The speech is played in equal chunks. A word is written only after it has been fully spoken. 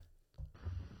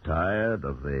Tired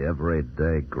of the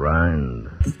everyday grind?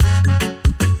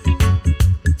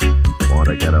 Want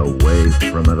to get away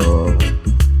from it all?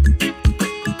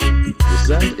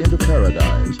 Descend into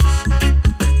paradise.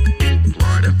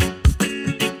 Florida.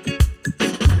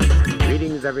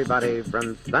 Greetings, everybody,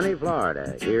 from sunny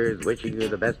Florida. Here's wishing you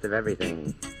the best of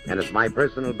everything. And it's my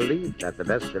personal belief that the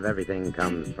best of everything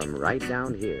comes from right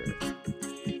down here.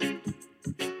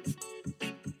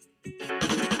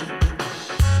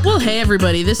 Well, hey,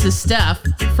 everybody, this is Steph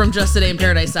from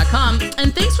JustADayInParadise.com,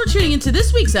 and thanks for tuning into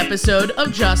this week's episode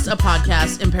of Just a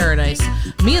Podcast in Paradise.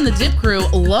 Me and the Dip crew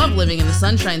love living in the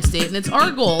Sunshine State, and it's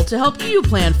our goal to help you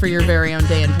plan for your very own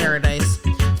day in paradise.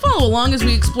 Follow along as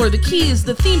we explore the Keys,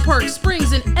 the theme park,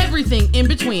 springs, and everything in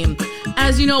between.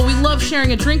 As you know, we love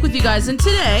sharing a drink with you guys, and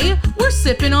today we're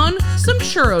sipping on some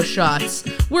churro shots.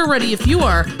 We're ready if you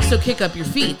are, so kick up your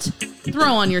feet,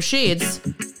 throw on your shades,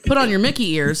 put on your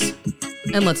Mickey ears,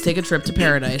 and let's take a trip to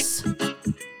paradise.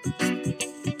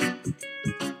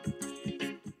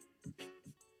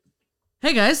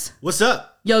 Hey guys. What's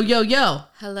up? Yo, yo, yo.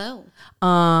 Hello.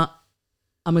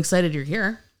 I'm excited you're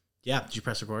here. Yeah, did you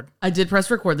press record? I did press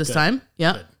record this Good. time.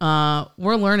 Yep. Good.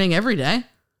 We're learning every day.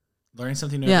 Learning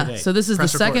something new every day. So this is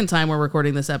Press the record. second time we're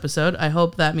recording this episode. I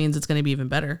hope that means it's going to be even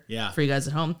better for you guys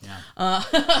at home. Yeah.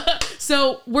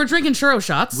 So we're drinking churro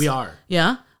shots. We are.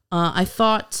 Yeah. I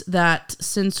thought that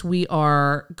since we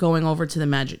are going over to the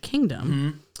Magic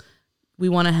Kingdom, we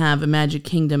want to have a Magic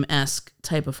Kingdom-esque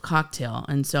type of cocktail.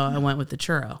 And so I went with the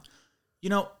churro. You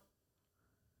know,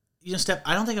 Steph,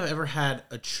 I don't think I've ever had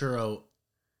a churro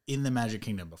in the Magic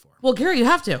Kingdom before. Well, Gary, you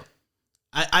have to.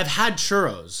 I've had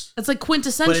churros. It's like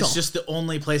quintessential. But it's just the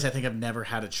only place I think I've never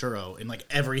had a churro in like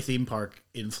every theme park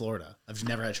in Florida. I've just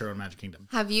never had a churro in Magic Kingdom.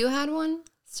 Have you had one,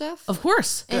 Steph? Of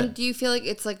course. And Good. do you feel like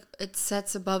it's like it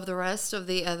sets above the rest of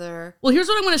the other? Well, here's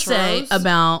what I'm going to say Churros?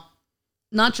 about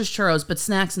not just churros, but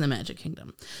snacks in the Magic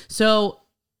Kingdom. So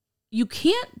you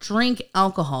can't drink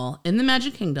alcohol in the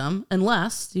Magic Kingdom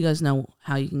unless, you guys know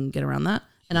how you can get around that?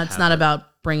 And it's not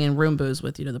about bringing room booze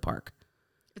with you to the park.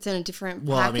 It's in a different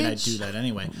Well, package? I mean, I do that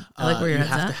anyway. I like where your you head's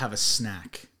have at. to have a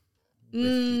snack. with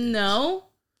you. No.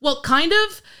 Well, kind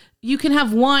of. You can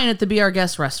have wine at the Be Our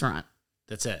Guest restaurant.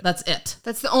 That's it. That's it.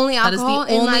 That's the only That is alcohol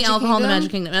the only Magic alcohol in the Kingdom?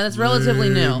 Magic Kingdom. And that's relatively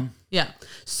new. Yeah.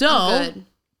 So, Good.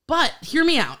 but hear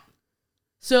me out.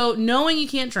 So, knowing you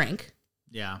can't drink,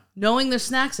 Yeah. knowing there's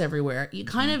snacks everywhere, you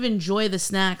kind of enjoy the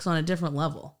snacks on a different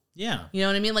level. Yeah. You know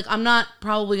what I mean? Like, I'm not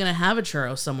probably going to have a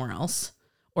churro somewhere else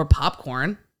or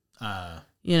popcorn,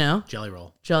 you know, Jelly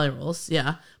roll. jelly rolls.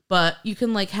 Yeah. But you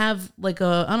can like have like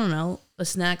a, I don't know, a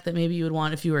snack that maybe you would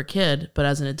want if you were a kid, but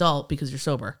as an adult because you're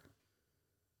sober.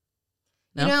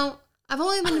 No? You know, I've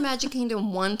only been to Magic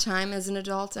Kingdom one time as an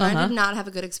adult, and I did not have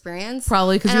a good experience.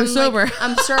 Probably because And you're I'm, sober.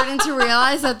 I'm starting to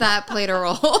realize that played a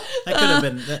role. That could have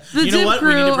been. The You know Dip what?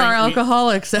 crew are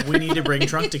alcoholics. We need to bring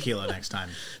trunk tequila next time.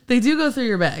 They do go through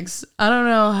your bags. I don't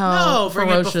know how No, bring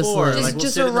it ferociously. before. just Like, we'll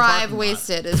just sit in the arrive parking lot.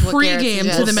 wasted is what Garrett Pre-game to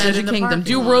the suggests. Sit Magic in the Kingdom. parking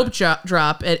Do lot. rope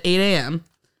drop at 8 a.m.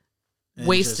 And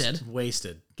Wasted. just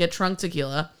wasted. Get trunk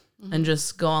tequila and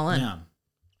just go all in. Yeah.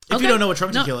 If Okay. you don't know what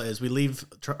trunk No. tequila is, we leave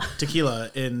tequila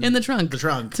in In the trunk.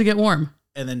 To get warm.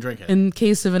 and then drink it. In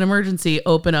case of an emergency,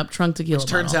 open up trunk tequila. Which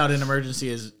turns bottle. out an emergency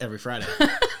is every Friday.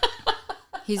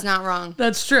 He's not wrong.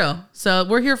 That's true. So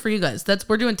we're here for you guys.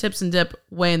 We're doing tips and dip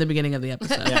way in the beginning of the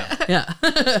episode.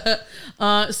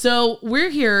 Yeah. So we're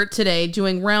here today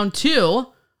doing round 2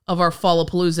 of our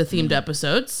Fallapalooza themed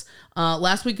episodes.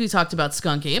 Last week we talked about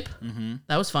Skunk Ape.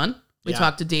 That was fun. We Yeah.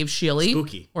 talked to Dave Shealy.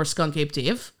 Spooky. Or Skunk Ape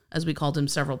Dave, as we called him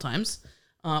several times.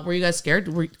 Were you guys scared?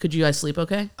 Could you guys sleep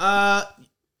okay? Yeah,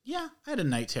 I had a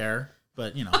night terror,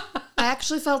 but you know. I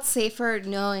actually felt safer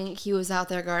knowing he was out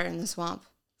there guarding the swamp.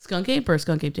 Skunk Ape or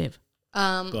Skunk Ape Dave?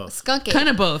 Both. Skunk Ape. Kind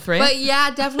of both, right? But yeah,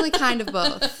 definitely kind of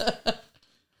both.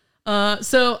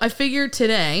 So I figured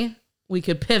today we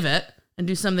could pivot and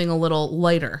do something a little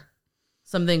lighter.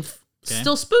 Something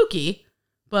still spooky,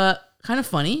 but kind of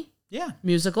funny. Yeah.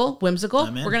 Musical, whimsical.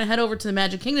 I'm in. We're going to head over to the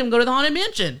Magic Kingdom and go to the Haunted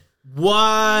Mansion.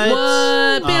 What?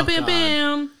 What? Bam, Oh, bam, God.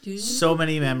 bam. So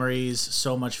many memories,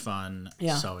 so much fun.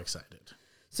 Yeah. So excited.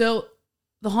 So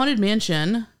the Haunted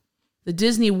Mansion, the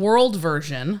Disney World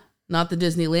version, not the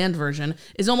Disneyland version,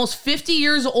 is almost 50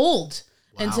 years old.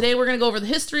 And Wow. today we're going to go over the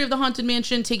history of the Haunted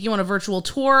Mansion, take you on a virtual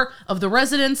tour of the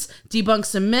residents, debunk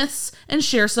some myths, and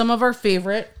share some of our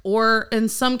favorite, or in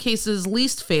some cases,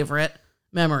 least favorite,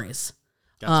 memories.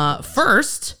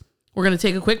 First, we're going to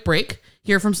take a quick break,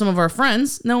 hear from some of our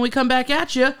friends, and then when we come back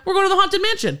at you, we're going to the Haunted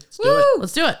Mansion.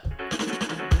 Let's do it.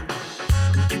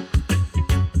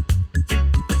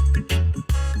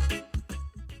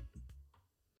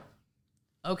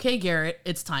 Okay, Garrett,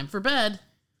 it's time for bed.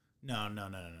 No.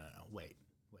 Wait.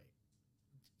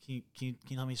 Can you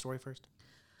tell me a story first?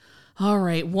 All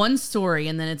right, one story,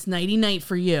 and then it's nighty-night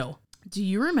for you. Do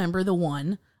you remember the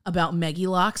one about Meggie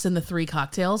Locks and the 3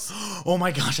 cocktails? Oh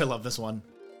my gosh, I love this one.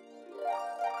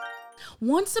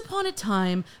 Once upon a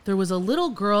time, there was a little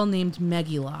girl named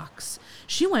Meggie Locks.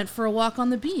 She went for a walk on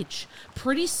the beach.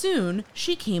 Pretty soon,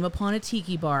 she came upon a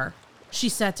tiki bar. She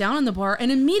sat down in the bar,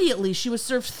 and immediately she was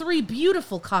served 3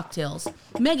 beautiful cocktails.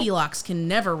 Meggie Locks can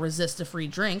never resist a free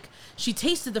drink. She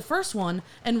tasted the first one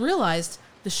and realized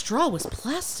the straw was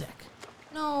plastic.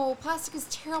 No, plastic is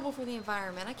terrible for the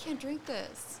environment. I can't drink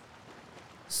this.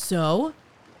 So,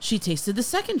 she tasted the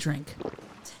second drink.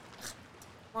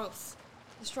 Gross.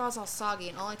 The straw's all soggy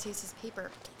and all I taste is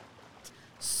paper.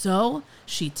 So,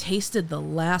 she tasted the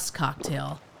last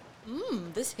cocktail.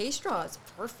 This hay straw is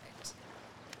perfect.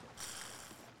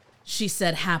 She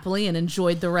said happily and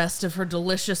enjoyed the rest of her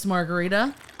delicious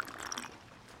margarita.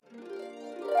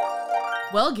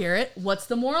 Well, Garrett, what's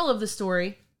the moral of the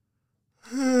story?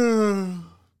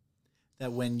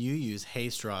 That when you use hay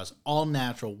straws, all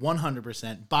natural,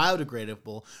 100%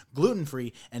 biodegradable,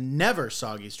 gluten-free, and never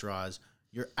soggy straws,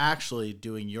 you're actually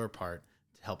doing your part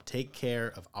to help take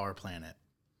care of our planet.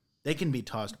 They can be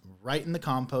tossed right in the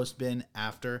compost bin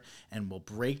after and will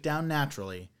break down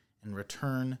naturally and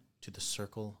return to the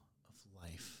circle of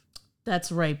life. That's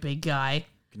right, big guy.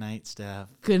 Good night, Steph.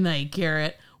 Good night,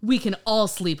 Garrett. We can all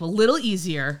sleep a little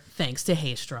easier thanks to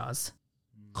hay straws.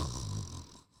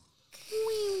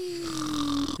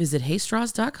 Visit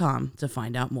haystraws.com to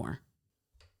find out more.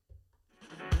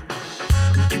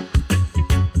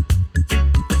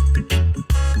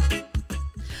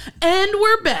 And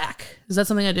we're back. Is that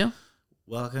something I do?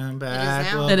 Welcome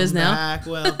back. now. It is now.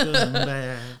 Welcome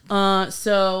back.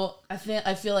 So I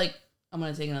feel like I'm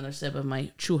gonna take another sip of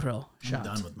my churro shot. I'm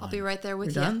done with mine. I'll be right there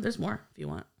with You're you. done? There's more if you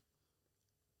want.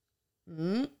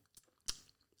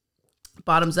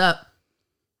 Bottoms up.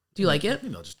 Do you like it?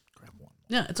 Maybe I'll just grab one.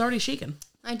 Yeah, it's already shaken.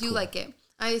 I do like it.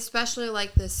 I especially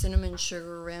like the cinnamon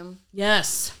sugar rim.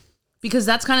 Yes. Because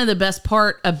that's kind of the best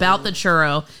part about the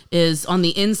churro is on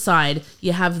the inside,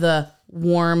 you have the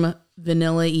warm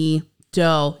vanilla-y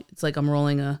dough. It's like I'm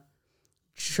rolling a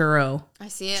churro I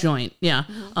see it. joint. Yeah.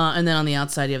 And then on the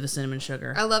outside, you have the cinnamon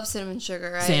sugar. I love cinnamon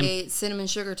sugar. Same. I ate cinnamon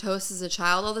sugar toast as a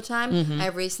child all the time.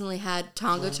 I've recently had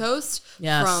Tonga toast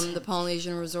Yes. from the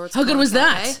Polynesian Resorts. How good was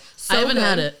that? Cafe. So I haven't good.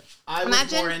 had it. I was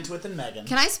Imagine- more into it than Megan.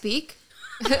 Can I speak?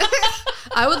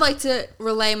 I would like to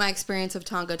relay my experience of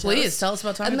Tonga toast. Please, tell us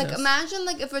about Tonga And like, toast. imagine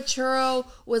like if a churro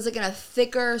was like in a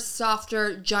thicker,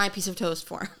 softer, giant piece of toast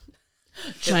form.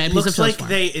 Giant It piece looks of toast like form.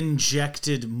 they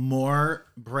injected more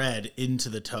bread into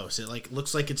the toast. It like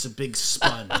looks like it's a big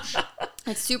sponge.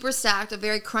 It's super stacked, a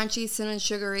very crunchy, cinnamon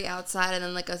sugary outside, and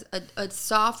then like a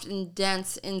soft and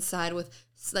dense inside with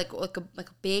like a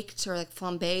baked or like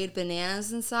flambéed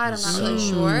bananas inside. I'm not really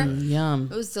sure. Yum.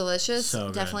 It was delicious. So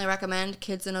good. Definitely recommend.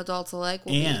 Kids and adults alike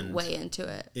will And- be way into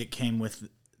it. It came with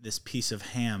this piece of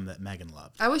ham that Megan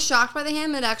loved. I was shocked by the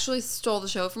ham. It actually stole the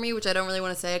show for me, which I don't really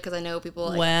want to say because I know people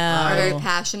like, Wow. are very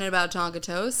passionate about Tonga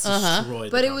toast.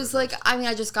 Destroyed But the it was Tonga like, I mean,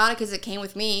 I just got it because it came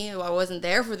with me. I wasn't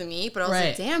there for the meat, but I was Right.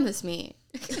 like, damn, this meat.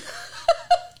 toast.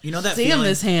 You know that Damn feeling.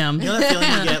 this ham. You know that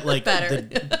feeling you get like Better.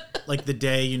 the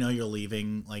day you know you're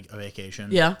leaving like a vacation.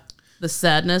 Yeah. The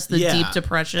sadness, the Yeah. deep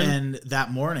depression. And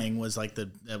that morning was like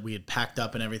that we had packed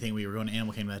up and everything. We were going to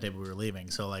Animal Kingdom that day, but we were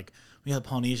leaving. So like we had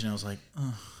Polynesian. I was like,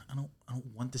 ugh, I don't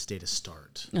want this day to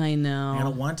start. I know. I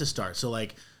don't want it to start. So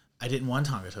like I didn't want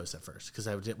Tonga toast at first because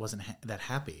I wasn't that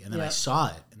happy. And then I Yep. saw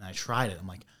it and I tried it. I'm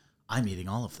like, I'm eating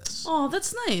all of this. Oh,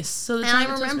 that's nice. So the And I Tonga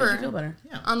toast makes remember- you feel better.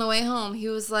 On the way home, he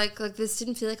was like this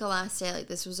didn't feel like a last day. Like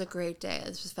this was a great day.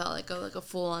 This just felt like a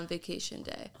full on vacation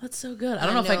day. That's so good. I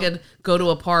don't know if I know. could go to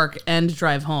a park and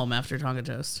drive home after Tonga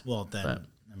toast. Well, then, But-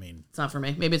 I mean, It's not for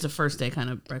me. Maybe it's a first day kind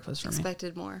of breakfast for me.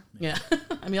 Expected more. Yeah.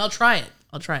 I mean, I'll try it.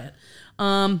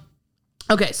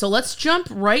 Okay, so let's jump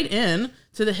right in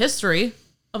to the history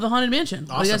of the Haunted Mansion.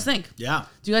 What do you guys awesome. think? Yeah.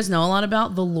 Do you guys know a lot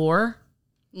about the lore?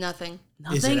 Nothing.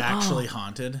 Nothing? Is it Oh, actually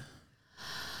haunted?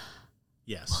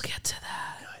 Yes. we'll get to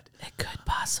that. It could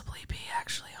possibly be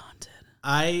actually haunted.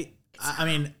 I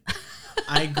mean,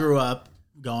 I grew up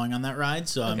going on that ride,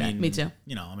 so I Okay, mean, me too.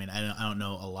 You know, I mean, I don't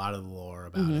know a lot of the lore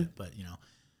about it, but you know,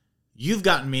 you've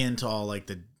gotten me into all like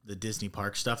the Disney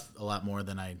park stuff a lot more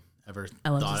than I ever I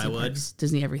love thought Disney I would. parks.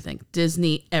 Disney everything.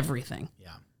 Disney everything.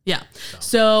 Yeah. Yeah.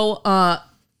 So,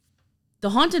 the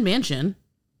Haunted Mansion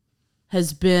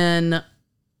has been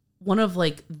one of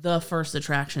like the first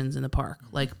attractions in the park.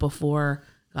 Like before,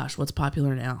 gosh, what's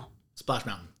popular now? Splash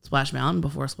Mountain. Splash Mountain.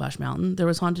 Before Splash Mountain, there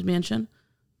was Haunted Mansion.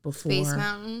 before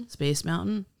Space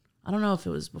Mountain. I don't know if it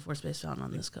was before Space Mountain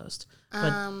on this coast,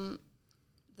 but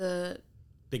The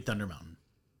Big Thunder Mountain.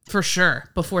 for sure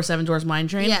before Seven Dwarfs Mine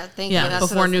Train. Yeah, thank you. Yeah, That's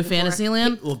what I before was New looking for.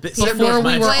 Fantasyland. Well, Before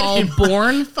we were all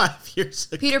born. 5 years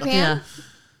ago. Peter Pan. Yeah.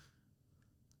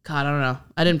 God, I don't know.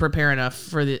 I didn't prepare enough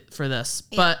for this,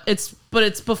 but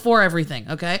it's before everything.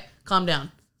 Okay, calm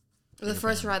down. The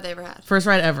first ride they ever had. First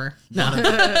ride ever. No,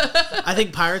 I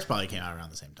think Pirates probably came out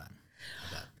around the same time.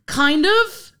 kind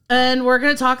of. And we're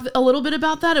gonna talk a little bit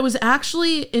about that. It was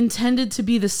actually intended to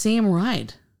be the same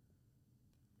ride.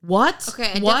 What?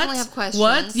 Okay, I what? definitely have questions.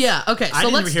 What? Yeah. Okay. I So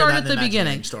didn't let's hear start that at in the the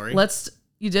beginning. Imagineering story.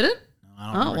 You didn't? I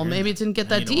don't Oh, remember well, hearing maybe it that. didn't get I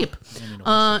that need to deep. watch- I need to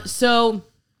watch it. So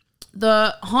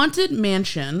the Haunted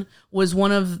Mansion was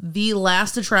one of the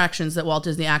last attractions that Walt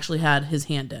Disney actually had his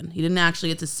hand in. He didn't actually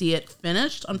get to see it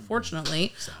finished,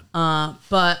 unfortunately.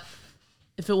 But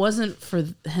if it wasn't for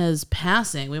his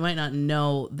passing, we might not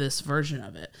know this version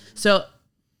of it. So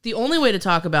the only way to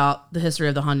talk about the history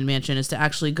of the Haunted Mansion is to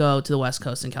actually go to the West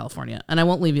Coast in California. And I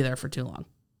won't leave you there for too long.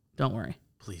 Don't worry.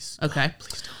 Please. Okay. God,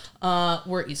 please don't.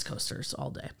 We're East Coasters all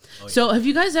day. So have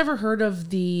you guys ever heard of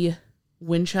the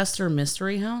Winchester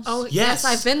Mystery House? Oh, Yes. yes,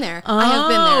 I've been there. I have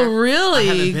been there. Oh, really?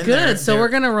 I haven't been Good. there. So we're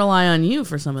going to rely on you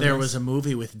for some of There this. was a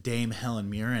movie with Dame Helen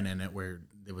Mirren in it where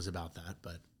it was about that,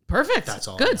 but Perfect. That's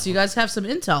all I Good. know. So you guys have some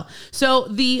intel. So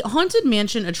the Haunted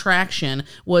Mansion attraction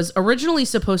was originally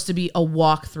supposed to be a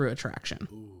walkthrough attraction.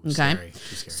 Okay. scary.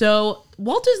 Too scary. So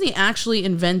Walt Disney actually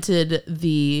invented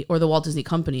the Walt Disney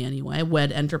Company anyway,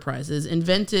 WED Enterprises,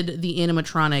 invented the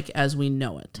animatronic as we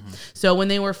know it. So when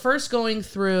they were first going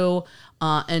through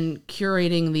and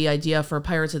curating the idea for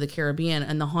Pirates of the Caribbean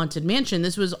and the Haunted Mansion,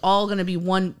 this was all going to be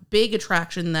one big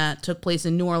attraction that took place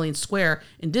in New Orleans Square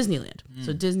in Disneyland.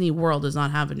 So Disney World does not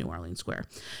have a New Orleans Square.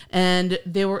 And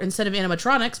they were, instead of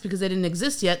animatronics, because they didn't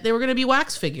exist yet, they were going to be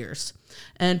wax figures.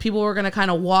 And people were going to kind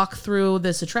of walk through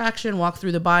this attraction, walk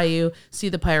through the bayou, see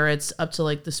the pirates up to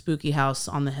like the spooky house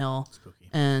on the hill,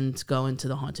 and go into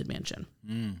the Haunted Mansion.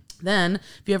 Then, have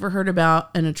you ever heard about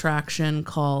an attraction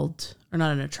called, or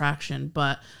not an attraction,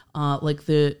 but like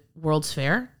the World's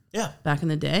Fair? Yeah. Back in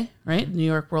the day, right? New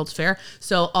York World's Fair.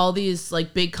 So all these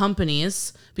like big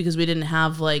companies, because we didn't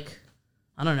have like,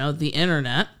 I don't know, the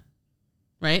internet,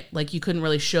 right? Like you couldn't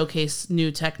really showcase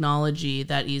new technology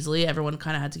that easily. Everyone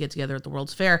kind of had to get together at the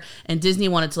World's Fair, and Disney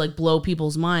wanted to like blow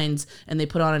people's minds, and they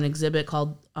put on an exhibit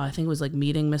called I think it was like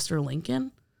Meeting Mr.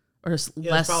 Lincoln, or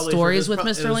Less Stories with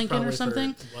Mr. Lincoln or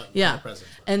something. Yeah.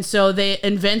 And so they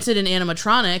invented an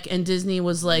animatronic, and Disney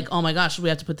was like, "Oh my gosh, we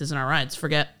have to put this in our rides.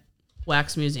 Forget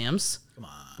wax museums, Come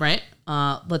on. right?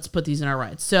 Let's put these in our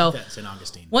rides." So That's St.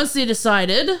 Augustine. once they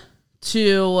decided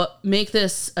to make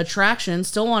this attraction,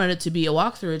 still wanted it to be a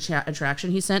walkthrough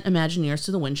attraction, he sent Imagineers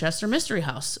to the Winchester Mystery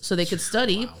House so they could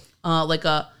study like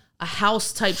a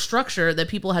house type structure that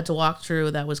people had to walk through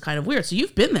that was kind of weird. So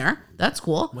you've been there. That's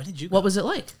cool. When did you What go? was it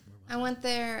like? I went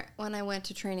there when I went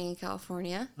to training in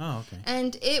California. Oh, okay.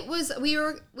 And it was we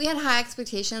had high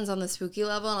expectations on the spooky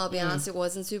level, and I'll be honest, it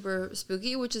wasn't super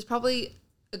spooky, which is probably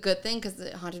a good thing because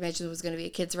the Haunted Mansion was going to be a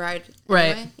kids ride, Right.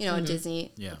 anyway. You know, a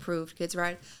Disney Yeah. approved kids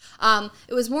ride.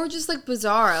 It was more just like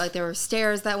bizarre. Like there were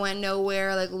stairs that went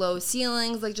nowhere, like low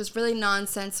ceilings, like just really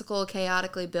nonsensical,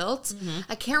 chaotically built.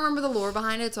 I can't remember the lore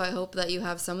behind it, so I hope that you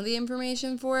have some of the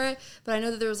information for it. But I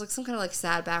know that there was like some kind of like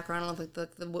sad background. I don't know if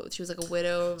like she was like a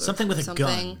widow, or Something with a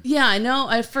gun. Yeah, I know.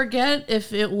 I forget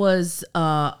if it was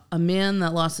a man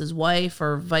that lost his wife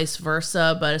or vice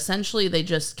versa, but essentially they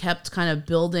just kept kind of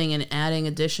building and adding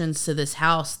additions to this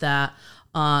house that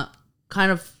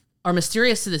kind of are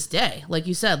mysterious to this day. Like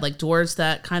you said, like doors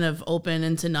that kind of open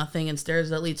into nothing and stairs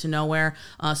that lead to nowhere.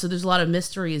 So there's a lot of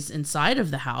mysteries inside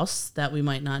of the house that we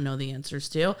might not know the answers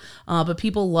to. But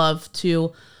people love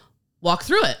to walk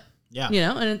through it. Yeah. You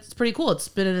know, and it's pretty cool. It's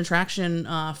been an attraction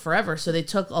forever. So they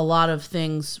took a lot of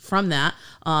things from that.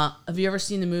 Have you ever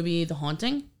seen the movie The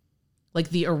Haunting? Like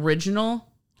the original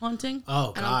Haunting?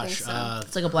 Oh, I don't think gosh. so.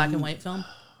 It's like a black and white film.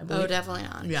 I Oh, believe. definitely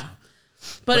not. Yeah.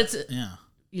 But it's, Yeah.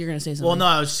 you're going to say something. Well, no,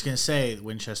 I was just going to say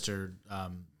Winchester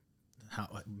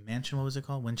Mansion, what was it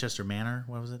called? Winchester Manor,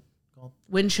 what was it called?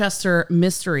 Winchester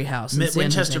Mystery House. in San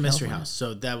Winchester Jose, Mystery California. House.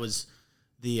 So that was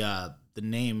the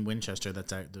name Winchester.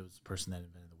 That's the person that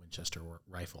invented the Winchester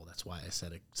rifle. That's why I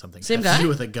said something Same has to guy? do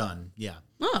with a gun. Yeah.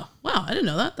 Oh, wow. I didn't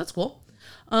know that. That's cool.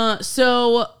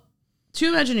 So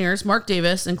two Imagineers, Mark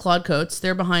Davis and Claude Coates,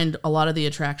 they're behind a lot of the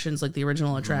attractions, like the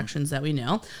original attractions that we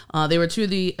know. They were two of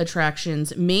the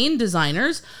attractions' main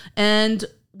designers. And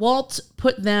Walt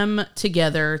put them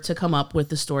together to come up with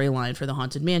the storyline for the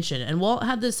Haunted Mansion. And Walt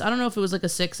had this, I don't know if it was like a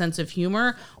sick sense of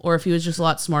humor or if he was just a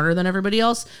lot smarter than everybody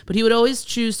else, but he would always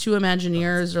choose two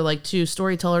Imagineers or like two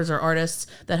storytellers or artists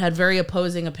that had very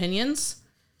opposing opinions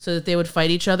so that they would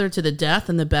fight each other to the death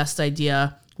and the best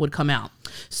idea would come out.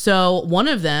 So one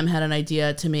of them had an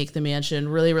idea to make the mansion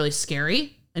really, really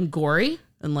scary and gory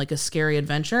and like a scary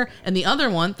adventure. And the other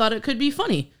one thought it could be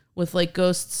funny with like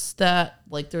ghosts that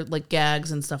like they're like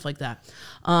gags and stuff like that.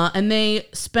 And they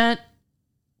spent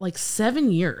like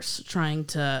 7 years trying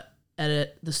to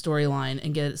edit the storyline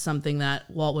and get something that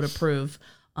Walt would approve.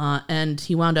 And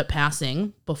he wound up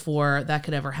passing before that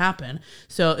could ever happen.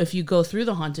 So if you go through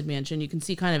the Haunted Mansion, you can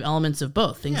see kind of elements of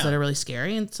both things that are really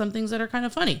scary and some things that are kind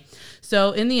of funny.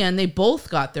 So in the end, they both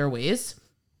got their ways.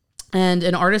 And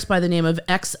an artist by the name of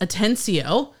Ex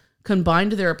Atencio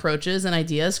combined their approaches and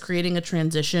ideas, creating a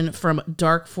transition from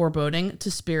dark foreboding to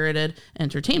spirited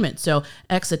entertainment. So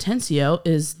Ex Atencio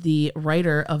is the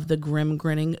writer of the Grim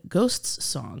Grinning Ghosts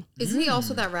song. Isn't he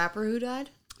also that rapper who died?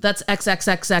 That's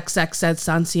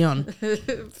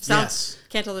XXXXXXancion. Sounds,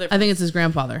 can't tell the difference. I think it's his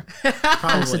grandfather. Ex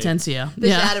Probably. Atencio. They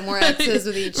just added more X's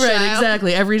with each Right, child.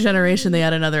 exactly. Every generation they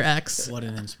add another X. What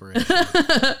an inspiration.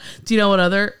 Do you know what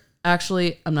other?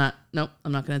 Actually, I'm not going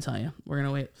to tell you. We're going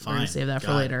to wait. We're going Fine. to save that for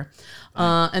Got it. later.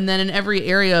 And then in every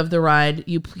area of the ride,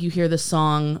 you hear the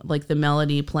song, like the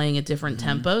melody playing at different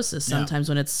tempos. So sometimes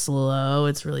when it's slow,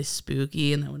 it's really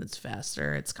spooky. And then when it's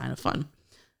faster, it's kind of fun.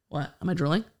 What? Am I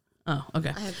drooling? Oh, okay.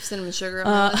 I have cinnamon sugar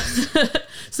on my lips.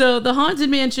 So the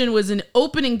Haunted Mansion was an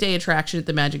opening day attraction at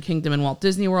the Magic Kingdom in Walt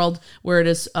Disney World, where it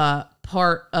is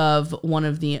part of one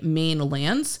of the main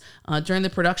lands. During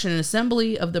the production and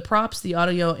assembly of the props, the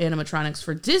audio animatronics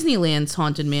for Disneyland's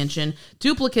Haunted Mansion,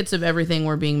 duplicates of everything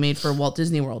were being made for Walt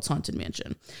Disney World's Haunted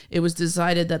Mansion. It was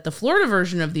decided that the Florida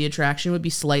version of the attraction would be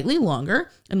slightly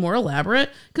longer and more elaborate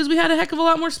because we had a heck of a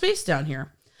lot more space down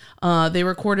here. They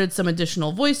recorded some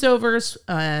additional voiceovers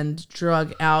and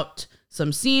drug out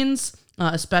some scenes,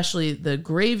 especially the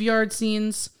graveyard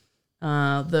scenes,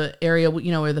 the area,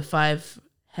 where the 5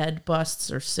 head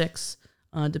busts or 6,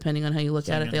 depending on how you look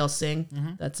at it, they all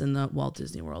sing. That's in the Walt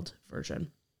Disney World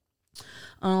version.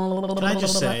 Can I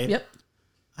just say, Yep.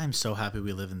 I'm so happy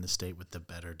we live in the state with the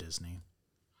better Disney.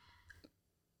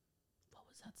 What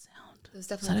was that sound? It was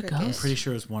definitely that a cricket. ghost? Pretty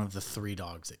sure it's one of the 3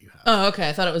 dogs that you have. Oh, okay.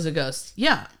 I thought it was a ghost.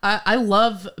 Yeah. I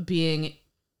love being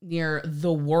near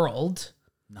the world,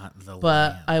 Not the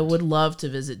but land. I would love to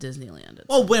visit Disneyland.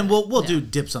 Well, when we'll do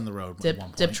dips on the road at one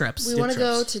point. Dip trips. We Dip want to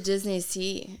go trips. to Disney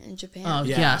Sea in Japan. Oh,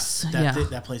 Yeah, yes.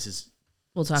 That place is.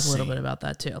 We'll talk a little Insane. bit about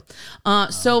that too.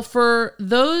 So for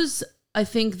those, I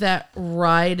think that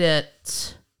ride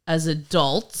it as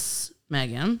adults,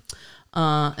 Megan,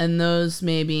 and those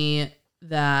maybe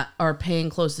that are paying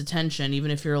close attention, even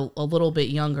if you're a little bit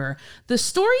younger, the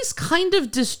story's kind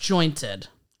of disjointed.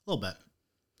 A little bit.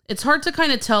 It's hard to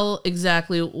kind of tell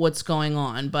exactly what's going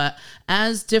on, but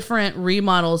as different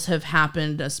remodels have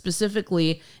happened,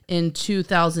 specifically in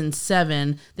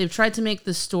 2007, they've tried to make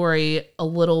the story a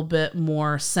little bit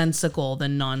more sensical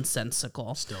than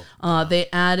nonsensical. Still. They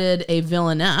added a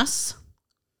villainess,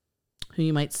 who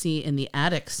you might see in the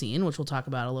attic scene, which we'll talk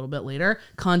about a little bit later.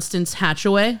 Constance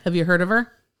Hatchaway. Have you heard of her?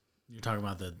 You're talking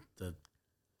about the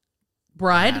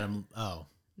Bride? Adam. Oh,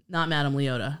 Not Madame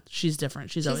Leota. She's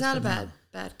different. She's She's always not a been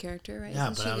bad character, right? yeah,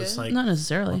 Isn't but she I was good? like, Not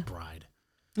necessarily. what bride?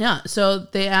 Yeah, so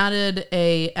they added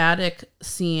a attic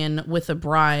scene with a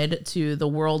bride to the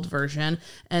world version,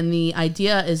 and the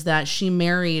idea is that she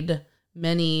married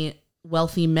many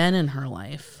wealthy men in her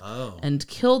life Oh. and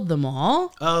killed them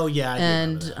all, Oh yeah. I do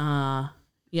and remember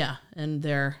and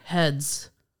their heads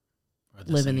that. Are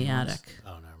the live in the same ones? attic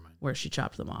Oh, never mind. where she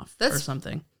chopped them off or That's-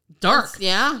 something. Dark.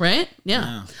 Yeah. Right?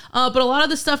 Yeah. But a lot of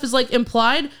the stuff is like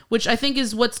implied, which I think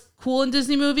is what's cool in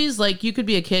Disney movies. Like you could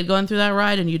be a kid going through that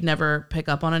ride and you'd never pick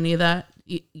up on any of that.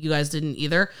 You guys didn't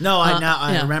either. No,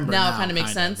 I remember Now now, it kind of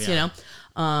makes kind of, sense, yeah. you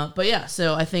know. But yeah,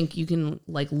 so I think you can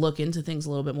like look into things a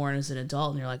little bit more as an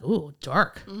adult, and you're like, ooh,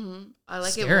 dark. I like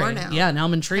it Scary. more now. Yeah, now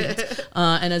I'm intrigued.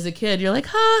 And as a kid, you're like,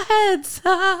 heads,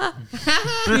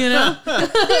 you know,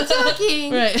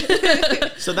 Talking.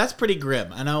 right? So that's pretty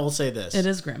grim, and I will say this: It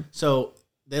is grim. So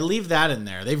they leave that in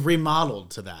there. They've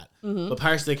remodeled to that. Mm-hmm. But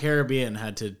Pirates of the Caribbean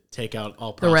had to take out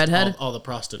all redhead? all the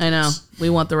prostitutes. I know. We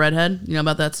want the redhead. You know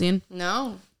about that scene?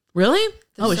 No. Really?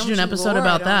 There's We so should do an much episode lore,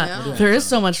 about I that. don't know. There is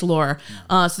so much lore.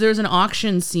 So there's an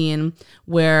auction scene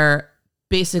where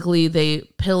basically they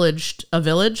pillaged a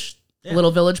village, a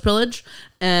little village pillage,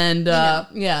 and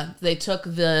they took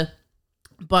the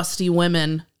busty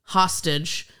women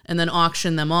hostage and then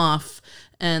auctioned them off.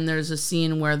 and there's a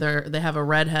scene where they have a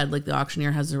redhead, like the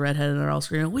auctioneer has a redhead, and they're all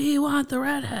screaming, "We want the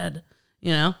redhead!"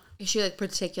 You know, Is she like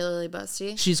particularly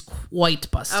busty? she's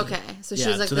quite busty. Okay, so Yeah,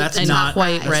 she's like so the that's top not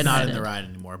quite guy. that's not in redheaded. the ride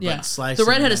anymore. But Yeah, slicing the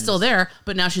redhead is and- still there,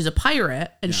 but now she's a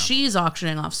pirate, and Yeah. she's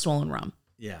auctioning off stolen rum.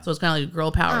 Yeah, So it's kind of like a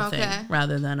girl power Oh, okay. thing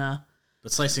rather than a.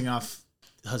 but slicing off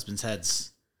husbands' heads.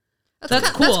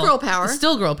 That's cool. That's girl power. It's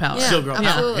still girl power. Yeah, Still girl power.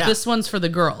 absolutely. Yeah. This one's for the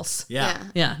girls. Yeah.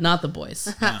 Yeah, not the boys.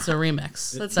 It's a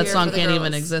remix. Let's That hear it song for the can't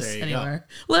even girls. exist There you go. anywhere.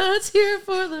 Let's hear it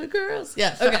for the girls.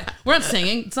 Yeah, okay. We're not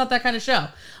singing. It's not that kind of show.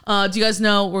 Do you guys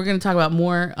know we're going to talk about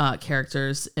more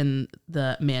characters in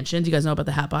the mansion? Do you guys know about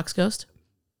the Hatbox Ghost?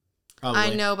 Probably.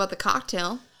 I know about the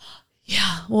cocktail.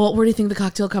 Yeah. Well, where do you think the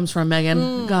cocktail comes from,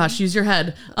 Megan? Gosh, use your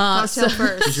head. Cocktail Use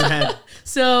first. your head.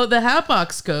 So the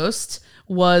Hatbox Ghost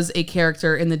was a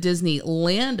character in the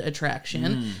Disneyland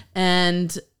attraction,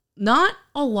 and not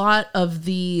a lot of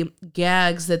the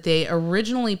gags that they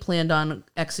originally planned on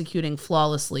executing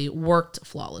flawlessly worked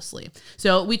flawlessly.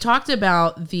 So we talked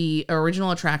about the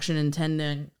original attraction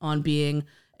intending on being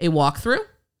a walkthrough.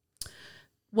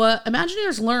 What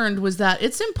Imagineers learned was that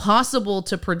it's impossible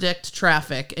to predict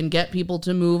traffic and get people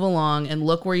to move along and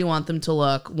look where you want them to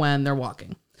look when they're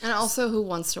walking. And also, who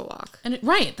wants to walk? And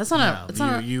right, that's not No, a. It's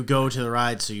not. you go to the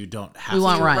ride so you don't have We to.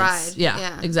 want You rides. ride.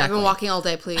 Yeah, exactly. I've been walking all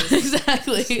day, please.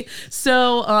 Exactly.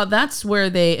 So that's where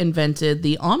they invented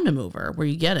the Omnimover, where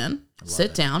you get in,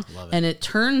 sit down, and it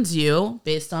turns you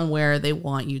based on where they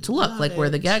want you to look, like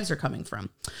where the gags are coming from.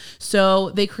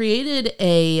 So they created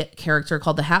a character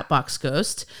called the Hatbox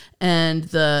Ghost, and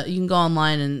you can go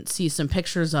online and see some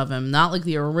pictures of him, not like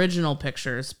the original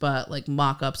pictures, but like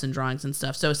mock-ups and drawings and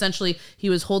stuff. So essentially, he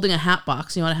was holding a hat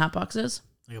box. You know what a hat box is?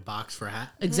 Like a box for a hat.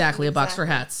 Exactly, a box for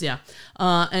hats. Yeah.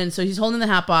 And so he's holding the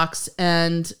hat box,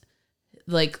 and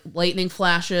like lightning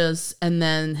flashes, and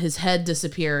then his head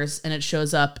disappears, and it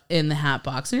shows up in the hat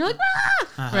box, and you're like,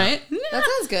 ah! Right? That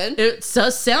sounds good. It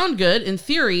does sound good in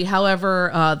theory.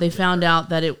 However, they found out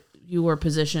that you were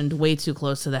positioned way too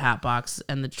close to the hat box,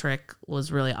 and the trick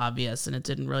was really obvious, and it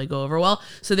didn't really go over well.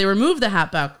 So they removed the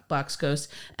hat box ghost,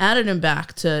 added him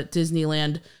back to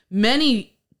Disneyland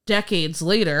many decades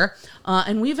later,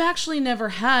 and we've actually never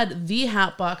had the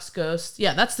Hatbox Ghost.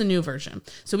 Yeah, that's the new version.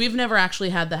 So we've never actually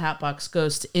had the Hatbox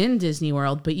Ghost in Disney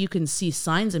World, but you can see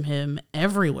signs of him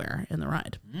everywhere in the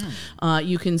ride.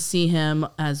 You can see him,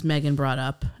 as Megan brought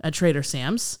up, at Trader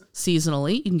Sam's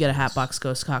seasonally. You can get a Hatbox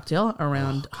Ghost cocktail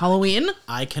around Halloween.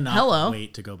 I cannot Hello.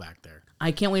 wait to go back there.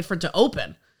 I can't wait for it to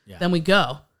open. Yeah. Then we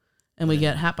go. And we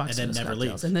get Hatbox and then Ghost never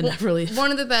cocktails, leave. And then never leave.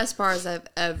 One of the best bars I've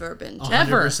ever been to.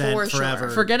 Ever. 100% For sure. forever.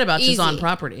 Forget about just Easy. on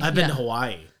property. I've been Yeah. to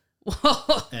Hawaii,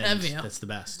 and Have you? that's the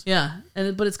best. Yeah,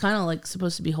 but it's kind of like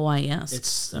supposed to be Hawaii-esque.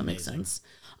 It's that makes amazing.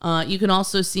 sense. You can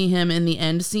also see him in the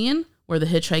end scene where the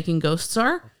hitchhiking ghosts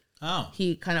are. Oh,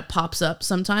 He kind of pops up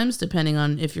sometimes, depending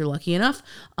on if you're lucky enough.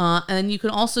 And you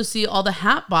can also see all the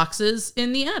hat boxes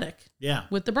in the attic yeah.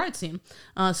 with the bride scene.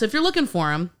 So if you're looking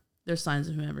for him, there's signs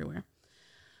of him everywhere.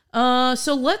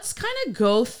 So let's kind of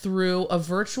go through a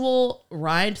virtual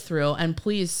ride through, and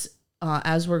please,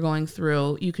 as we're going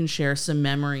through, you can share some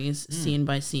memories scene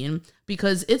by scene,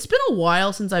 because it's been a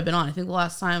while since I've been on. I think the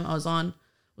last time I was on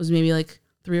was maybe like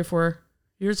 3 or 4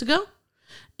 years ago,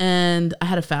 and I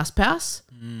had a fast pass,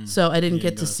 so I didn't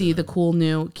get to see the cool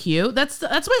new queue. That's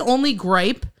my only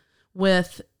gripe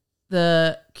with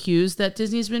the queues that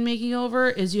Disney's been making over,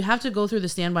 is you have to go through the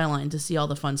standby line to see all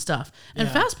the fun stuff. And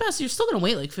Yeah. fast pass, you're still going to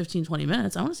wait like 15, 20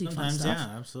 minutes. I want to see Sometimes, fun stuff.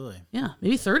 yeah, absolutely. Yeah,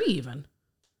 maybe 30 even.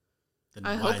 Then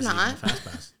I why hope is it even not. a fast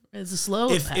pass? It's a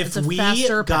slow If it's a we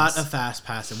faster got pass. a fast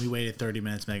pass and we waited 30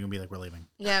 minutes, Megan would be like, "We're leaving."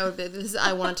 Yeah, it would be,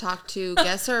 I want to talk to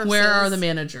guest services. Where are the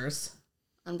managers?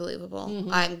 Unbelievable.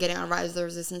 I'm getting on Rise of the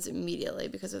Resistance immediately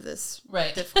because of this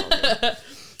Right. difficulty.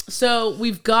 So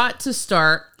we've got to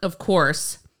start, of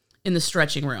course, in the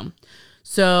stretching room.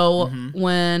 So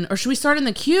or should we start in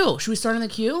the queue? Should we start in the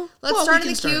queue? Let's Well, start we in can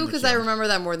the start in queue the because queue. I remember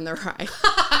that more than the ride.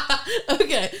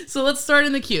 Okay, so let's start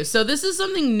in the queue. So this is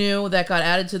something new that got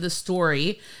added to the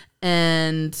story,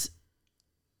 and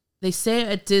they say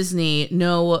at Disney,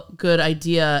 no good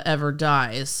idea ever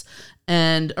dies.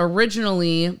 And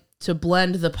originally, to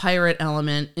blend the pirate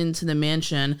element into the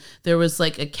mansion, there was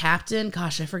like a captain.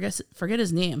 Gosh, I forget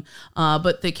his name.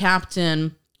 But the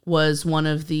captain was one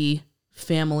of the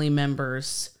family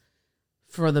members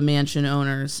for the mansion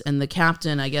owners, and the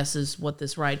captain, I guess, is what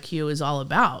this ride queue is all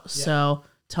about. So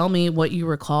tell me what you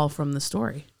recall from the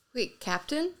story. Wait,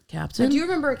 Captain? Captain? I do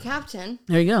remember a captain.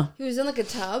 There you go. He was in like a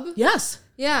tub. Yes.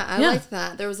 Yeah, I Yeah. liked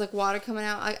that. There was like water coming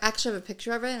out. I actually have a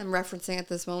picture of it. I'm referencing at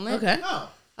this moment. Okay. Oh,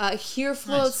 Here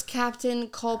floats Captain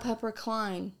Culpepper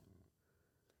Klein.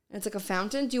 It's like a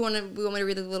fountain. We want me to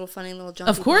read the little funny little junk?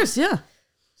 Of course, yeah.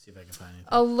 See if I can find anything.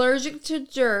 Allergic to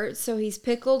dirt, so he's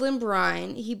pickled in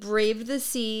brine. He braved the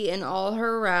sea in all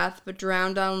her wrath, but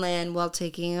drowned on land while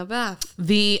taking a bath.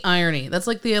 The irony. That's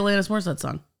like the Alanis Morissette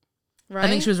song. Right? I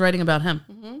think she was writing about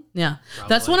him. Yeah.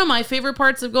 That's one of my favorite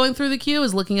parts of going through the queue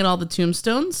is looking at all the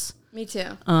tombstones. Me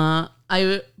too.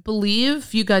 I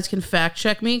believe you guys can fact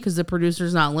check me because the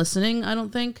producer's not listening, I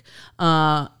don't think.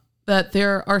 That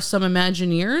there are some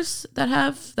Imagineers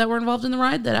that were involved in the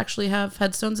ride that actually have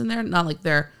headstones in there. Not like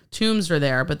their tombs are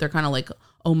there, but they're kind of like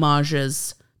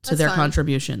homages to That's their fun.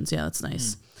 contributions. Yeah, that's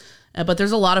nice. But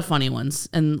there's a lot of funny ones,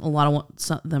 and a lot of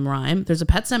some of them rhyme. There's a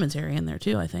pet cemetery in there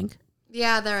too, I think.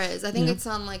 Yeah, there is. I think it's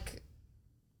on like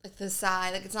the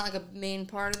side. Like it's not like a main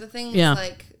part of the thing. It's Yeah.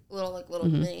 like little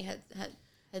mini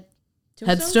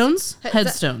Headstones?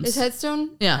 Headstones. Is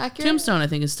headstone Yeah, accurate? Tombstone I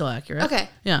think is still accurate. Okay.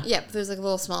 Yeah. Yeah, but there's like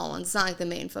little small ones. It's not like the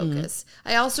main focus.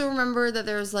 I also remember that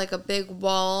there's like a big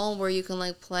wall where you can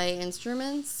like play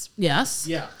instruments. Yes.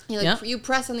 Yeah. You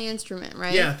press on the instrument,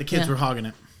 right? Yeah, the kids Yeah. were hogging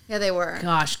it. Yeah, they were.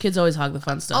 Gosh, kids always hog the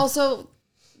fun stuff. Also,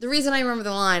 the reason I remember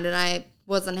the line and I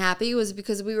wasn't happy was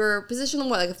because we were positioned on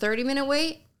like a 30-minute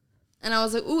wait. And I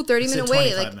was like, ooh, 30-minute wait.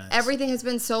 25 Like, minutes. everything has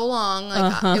been so long.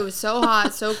 Like, it was so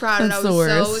hot, so crowded. That's I was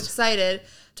the so worst. excited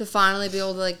to finally be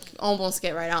able to, like, almost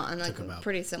get right on. Like, about-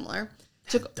 pretty similar.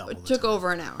 double the Took time.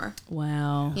 over an hour.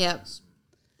 Wow. Yep.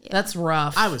 That's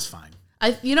rough. I was fine.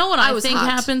 You know what I was think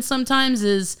hot. happens sometimes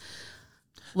is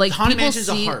like Haunted people Mansion's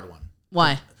see a hard one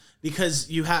why. because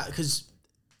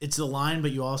it's the line, but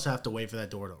you also have to wait for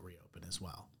that door to reopen as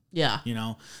well. Yeah. You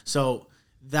know, so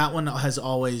that one I've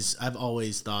always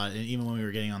thought, and even when we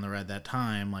were getting on the ride that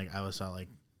time, like I always thought like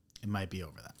it might be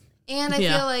over that. And I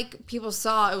Yeah. feel like people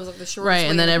saw it was like the short Right,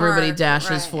 and then everybody park. dashes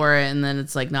Right. for it, and then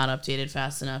it's like not updated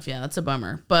fast enough. Yeah, that's a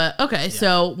bummer. But okay,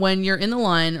 so when you're in the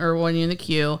line or when you're in the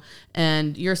queue,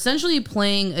 and you're essentially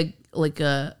playing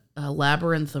a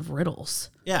labyrinth of riddles.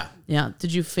 Yeah, Yeah.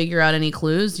 Did you figure out any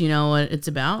clues? Do you know what it's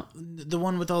about? the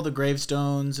one with all the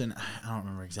gravestones, and I don't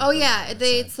remember Oh exactly. yeah, what it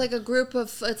said. it's like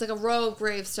it's like a row of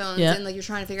gravestones, Yeah. and like you're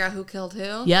trying to figure out who killed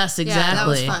who. Yes, exactly. Yeah, that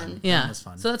was fun. Yeah, That was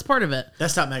fun. So that's part of it.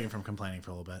 That stopped Megan from complaining for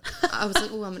a little bit. I was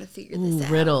like, oh, I'm gonna figure this out.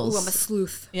 riddles. Ooh, I'm a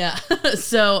sleuth. Yeah.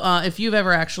 So if you've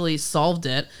ever actually solved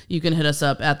it, you can hit us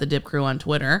up at the Dip Crew on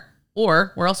Twitter,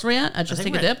 or where else are we at? At Just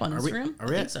Take a Dip on Instagram. Are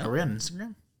we I think so. Are we on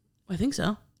Instagram? I think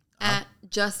so. At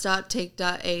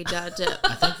just.take.a.dip.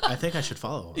 I think I should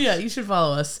follow. Yeah, you should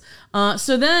follow us.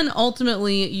 So then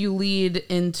ultimately you lead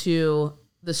into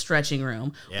the stretching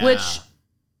room, Yeah. which,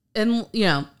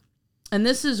 and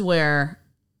this is where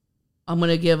I'm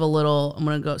going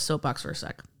to go soapbox for a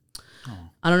sec.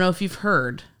 I don't know if you've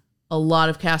heard, a lot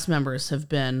of cast members have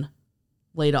been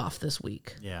laid off this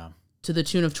week Yeah. to the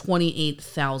tune of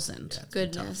 28,000.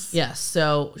 Goodness. Yes.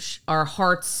 So our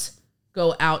hearts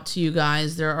go out to you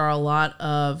guys. There are a lot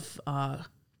of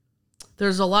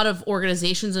there's a lot of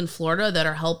organizations in Florida that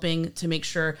are helping to make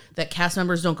sure that cast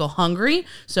members don't go hungry.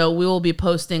 So we will be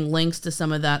posting links to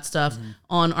some of that stuff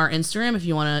on our Instagram if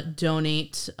you want to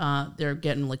donate. They're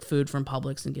getting like food from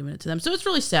Publix and giving it to them. So it's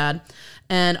really sad.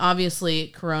 And obviously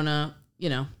Corona,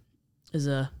 is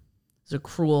a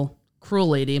cruel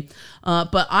lady.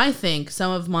 But I think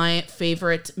some of my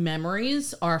favorite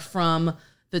memories are from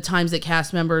the times that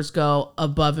cast members go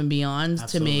above and beyond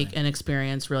Absolutely. to make an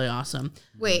experience really awesome.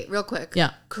 Wait, real quick.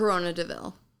 Yeah. Corona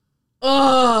Deville.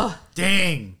 Oh,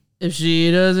 Dang. if she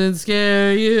doesn't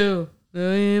scare you,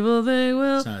 the evil thing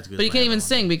will. not as good But as you my can't other even one.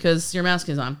 sing because your mask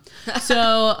is on.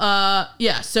 So,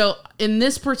 So in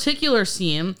this particular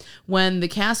scene, when the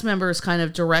cast members kind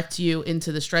of direct you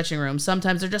into the stretching room,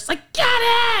 sometimes they're just like,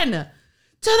 "Get in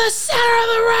to the center of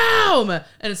the room,"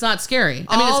 and it's not scary.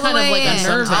 I mean, it's kind of like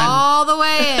unnerving. All the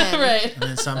way in. Right. And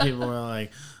then some people were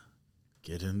like,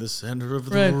 "Get in the center of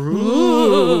the Right.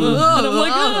 room." And I'm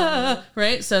like, "Ah."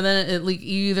 Right. So then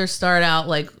you either start out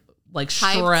like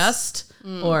stressed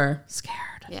or scared.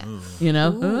 Yeah.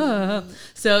 Ah.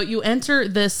 So you enter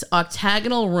this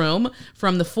octagonal room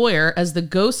from the foyer as the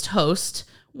ghost host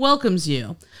welcomes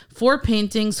you. 4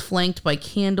 paintings flanked by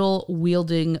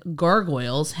candle-wielding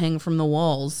gargoyles hang from the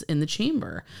walls in the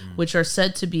chamber, which are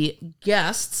said to be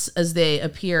guests as they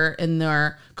appear in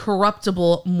their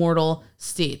corruptible mortal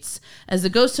states. As the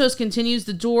ghost host continues,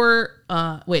 the door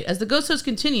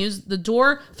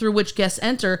through which guests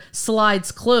enter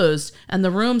slides closed, and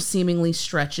the room seemingly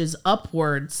stretches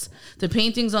upwards. The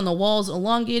paintings on the walls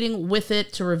elongating with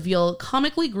it to reveal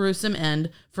comically gruesome end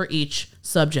for each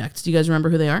subject. Do you guys remember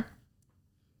who they are?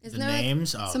 Isn't The there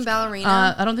names? like Oh, some God.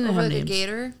 ballerina? I don't think they over have like names. a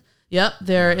gator. Yep,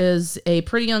 there is a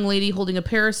pretty young lady holding a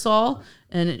parasol,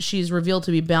 and she's revealed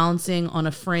to be balancing on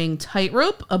a fraying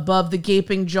tightrope above the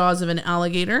gaping jaws of an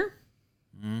alligator.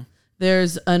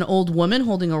 There's an old woman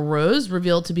holding a rose,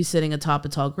 revealed to be sitting atop a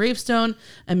tall gravestone.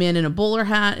 A man in a bowler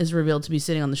hat is revealed to be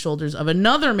sitting on the shoulders of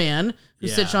another man, who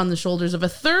sits on the shoulders of a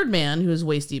third man who is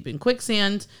waist deep in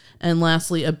quicksand. And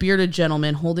lastly, a bearded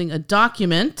gentleman holding a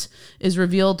document is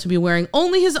revealed to be wearing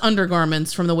only his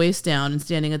undergarments from the waist down and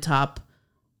standing atop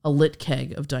a lit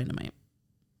keg of dynamite.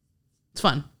 It's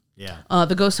fun. Yeah.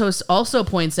 The ghost host also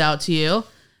points out to you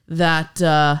that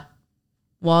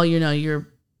while you're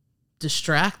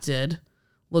distracted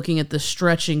looking at the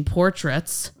stretching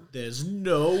portraits, There's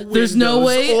no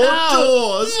way or out.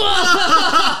 doors.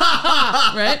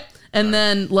 Right? And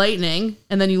then lightning,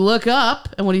 and then you look up,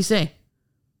 and what do you say?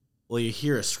 Well, you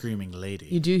hear a screaming lady.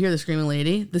 You do hear the screaming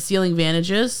lady. The ceiling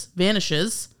vanishes,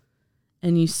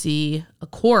 and you see a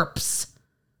corpse.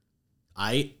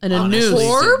 I And a honestly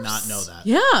noose. did not know that.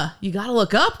 Yeah, you gotta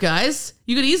look up, guys.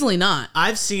 You could easily not.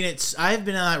 I've seen it. I've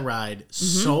been on that ride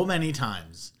so many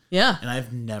times, Yeah. and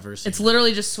I've never seen It's it.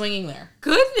 literally just swinging there.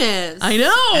 Goodness. I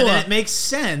know. And then it makes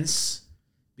sense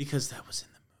because that was in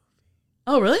the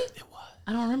movie. Oh, really? It was.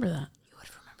 I don't remember that. You would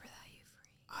remember that, you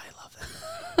freak. I love that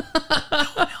movie.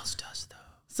 No one else does, though.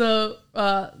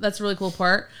 So that's a really cool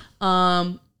part.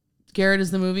 Garrett, is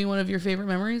the movie one of your favorite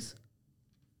memories?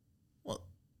 Well,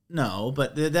 no,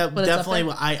 but that But it's up definitely.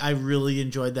 there? I really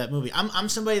enjoyed that movie. I'm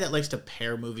somebody that likes to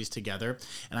pair movies together,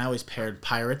 and I always paired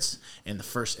Pirates and the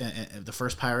first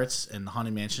Pirates and the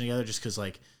Haunted Mansion together, just because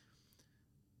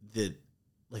the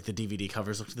DVD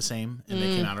covers looked the same and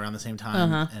they came out around the same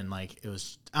time, and it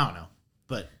was, I don't know,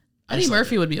 but I Eddie just liked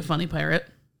Murphy it. would be a funny pirate.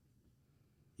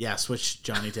 Yeah, switch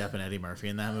Johnny Depp and Eddie Murphy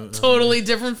in that movie. Totally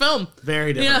different film.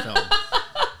 Very different film.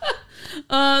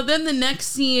 Then the next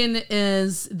scene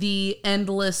is the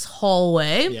endless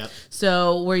hallway. Yep.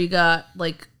 So where you got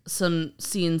some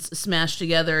scenes smashed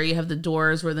together. You have the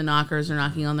doors where the knockers are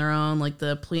knocking on their own, like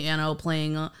the piano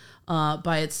playing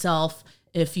by itself.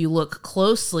 If you look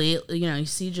closely, you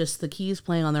see just the keys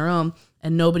playing on their own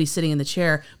and nobody sitting in the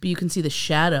chair, but you can see the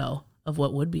shadow of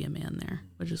what would be a man there,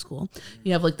 which is cool.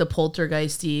 You have the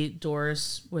poltergeisty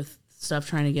doors with stuff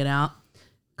trying to get out,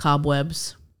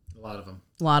 cobwebs, A lot of them.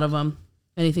 a lot of them.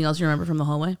 Anything else you remember from the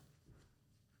hallway?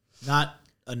 Not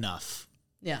enough.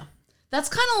 Yeah. That's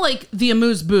kind of like the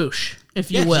amuse-bouche,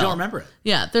 if you Yeah, 'cause will. you don't remember it.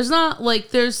 Yeah, there's not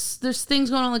there's things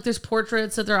going on, there's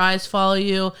portraits that their eyes follow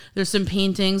you. There's some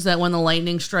paintings that when the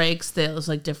lightning strikes, there's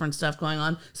different stuff going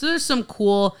on. So there's some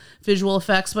cool visual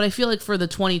effects, but I feel like for the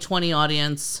 2020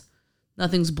 audience,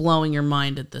 nothing's blowing your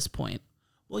mind at this point.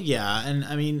 Well, yeah, and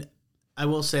I mean, I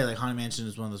will say Haunted Mansion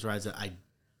is one of those rides that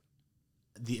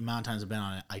the amount of times I've been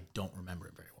on it, I don't remember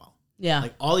it very well. Yeah.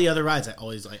 All the other rides, I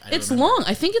always I It's remember. long.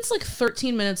 I think it's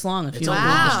 13 minutes long if It's you a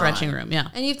include the long stretching ride. room. Yeah.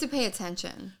 And you have to pay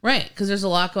attention. Right, because there's a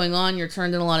lot going on. You're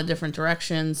turned in a lot of different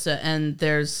directions, and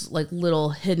there's little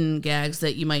hidden gags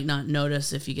that you might not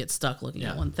notice if you get stuck looking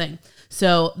at Yeah. one thing.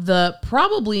 So the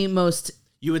probably most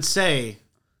You would say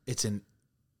it's an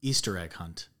Easter egg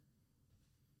hunt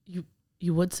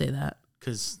you would say that.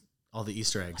 because all the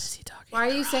Easter eggs. Is he talking? Why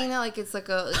are you saying that like it's a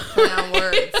play on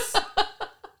words?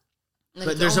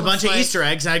 But there's a bunch of Easter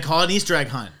eggs, and I call it an Easter egg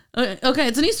hunt. Okay,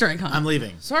 it's an Easter egg hunt. I'm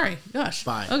leaving. Sorry, gosh.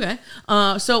 Bye. Okay.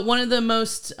 So one of the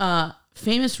most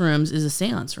famous rooms is a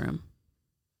seance room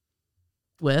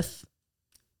with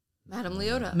Madame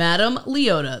Leota. Madame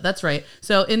Leota. That's right.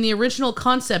 So in the original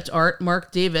concept art,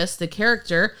 Mark Davis, the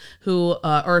character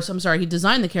he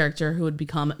designed the character who would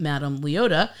become Madame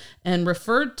Leota and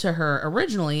referred to her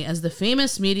originally as the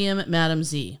famous medium Madame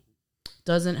Z.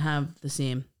 Doesn't have the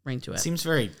same ring to it. Seems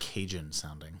very Cajun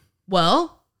sounding.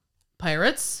 Well,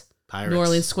 Pirates. Pirates. New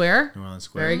Orleans Square. New Orleans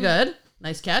Square. Very good.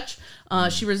 Nice catch.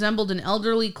 She resembled an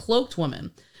elderly cloaked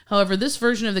woman. However, this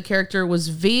version of the character was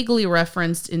vaguely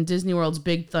referenced in Disney World's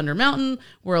Big Thunder Mountain,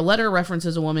 where a letter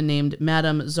references a woman named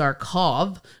Madame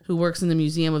Zarkov, who works in the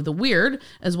Museum of the Weird,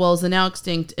 as well as the now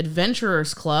extinct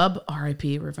Adventurers Club,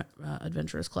 R.I.P.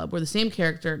 Adventurers Club, where the same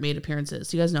character made appearances.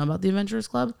 Do you guys know about the Adventurers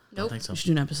Club? I don't think so. We should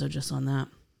do an episode just on that.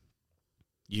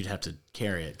 You'd have to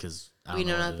carry it because We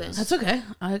know what it nothing. is. That's okay.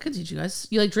 I could teach you guys.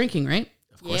 You like drinking, right?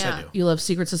 Of course Yeah. I do. You love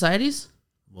secret societies?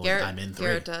 Well, Garrett, I'm in 3.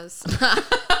 Garrett does.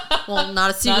 Well, not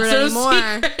a secret so anymore.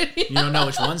 secret. You don't know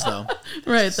which ones though.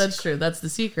 Right, that's true. That's the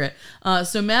secret.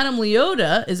 So Madame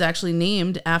Leota is actually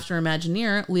named after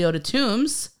Imagineer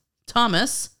Leota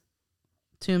Thomas.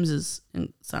 Toombs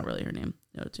it's not really her name.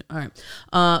 Leota Toombs. All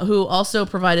right. Who also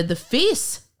provided the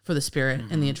face for the spirit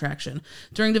and the attraction.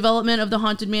 During development of the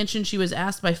Haunted Mansion, she was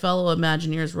asked by fellow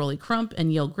Imagineers Rolly Crump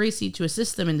and Yale Gracie to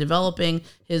assist them in developing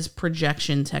his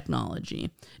projection technology.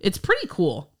 It's pretty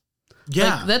cool.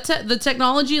 Yeah. Like the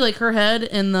technology, like her head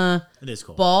and the It is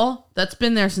cool. ball, that's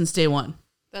been there since day one.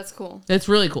 That's cool. It's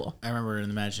really cool. I remember in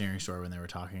the Imagineering store when they were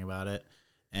talking about it,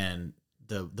 and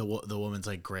the woman's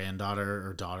like granddaughter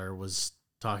or daughter was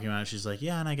talking about it. She's like,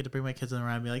 yeah, and I get to bring my kids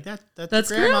around and be like, that's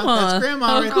grandma. That's grandma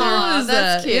How right cool there. is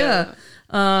That's that? cute. Yeah.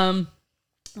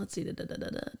 Let's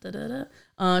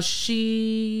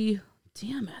see.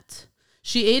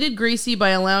 She aided Gracie by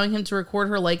allowing him to record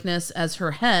her likeness as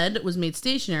her head was made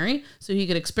stationary so he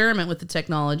could experiment with the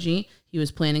technology he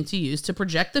was planning to use to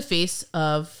project the face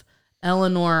of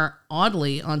Eleanor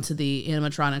Audley onto the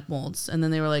animatronic molds. And then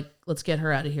they were like, let's get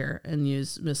her out of here and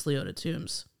use Miss Leota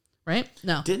Toombs. Right?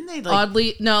 No. Didn't they like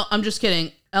Audley? No, I'm just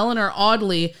kidding. Eleanor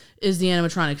Audley is the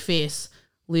animatronic face.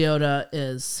 Leota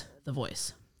is the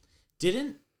voice.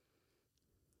 Didn't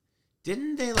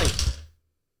they like?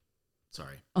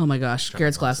 Sorry. Oh my gosh,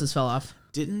 Garrett's glasses fell off.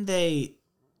 Didn't they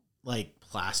like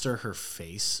plaster her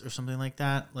face or something like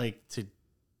that?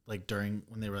 During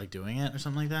when they were like doing it or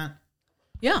something like that?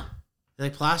 Yeah. They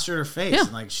like plastered her face Yeah.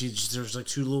 and like there's like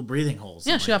 2 little breathing holes.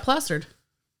 Yeah, and, she like, got plastered.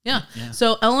 Yeah. Yeah.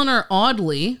 So Eleanor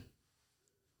Audley,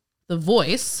 the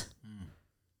voice,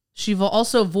 she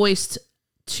also voiced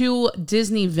 2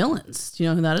 Disney villains. Do you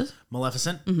know who that is?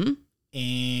 Maleficent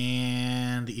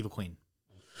and the Evil Queen.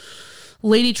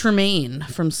 Lady Tremaine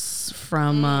from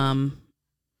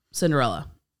Cinderella.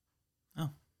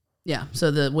 Oh. Yeah, so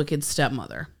the wicked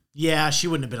stepmother. Yeah, she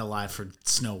wouldn't have been alive for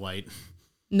Snow White.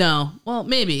 No, well,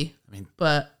 maybe. I mean,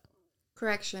 But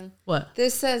Correction. what?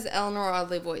 This says Eleanor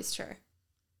Audley voiced her.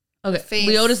 Okay, face.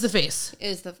 Leota's the face.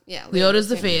 Leota's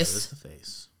the same. face. there's the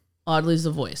face. Audley's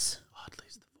the voice.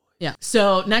 Oddly's the voice. Yeah.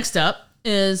 So next up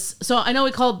is, so I know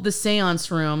we called the seance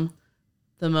room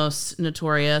the most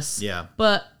notorious. Yeah.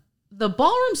 But the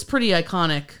ballroom's pretty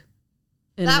iconic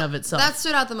in and of itself. That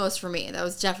stood out the most for me. That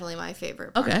was definitely my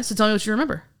favorite part. Okay, so tell me what you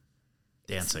remember.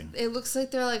 Dancing. It looks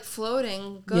like they're like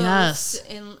floating ghosts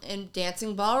Yes. in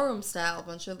dancing ballroom style. A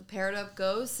bunch of paired up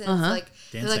ghosts, and it's like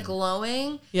they're Dancing. like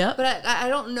glowing. Yep. But I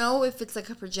don't know if it's like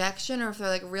a projection or if they're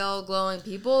like real glowing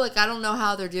people. Like I don't know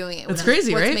how they're doing it. It's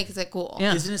crazy, what right? makes it cool.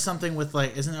 Yeah. Isn't it something with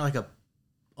like? Isn't there like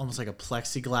almost like a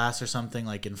plexiglass or something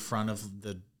like in front of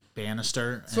the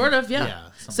banister? Sort of, yeah.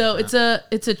 something So like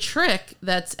it's a trick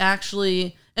that's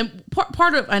actually, and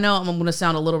part of, I know I'm going to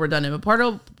sound a little redundant, but part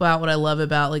about what I love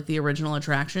about like the original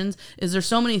attractions is there's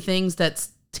so many things that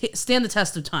stand the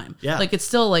test of time. Yeah. Like it's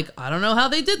still like, I don't know how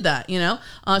they did that, you know?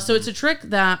 So it's a trick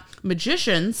that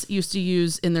magicians used to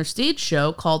use in their stage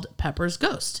show called Pepper's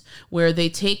Ghost, where they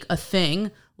take a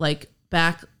thing like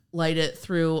backlight it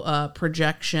through a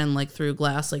projection, like through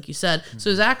glass, like you said.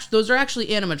 So those are actually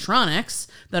animatronics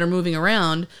that are moving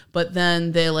around, but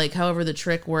then they like, however the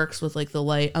trick works with like the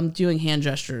light. I'm doing hand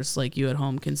gestures like you at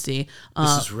home can see.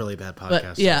 This is really bad podcast.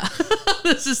 But yeah,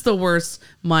 this is the worst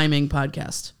miming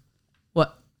podcast.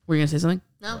 What? Were you gonna say something?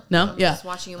 No? I'm Yeah. Just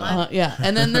watching you mime. Yeah,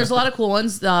 and then there's a lot of cool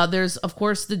ones. There's of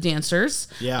course the dancers.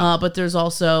 Yeah. But there's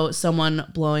also someone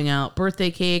blowing out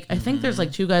birthday cake. I think there's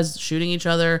like 2 guys shooting each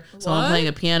other. Someone What? playing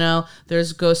a piano.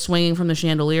 There's ghosts swinging from the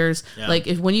chandeliers. Yeah. Like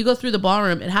when you go through the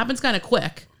ballroom, it happens kind of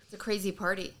quick. It's a crazy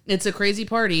party. It's a crazy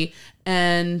party,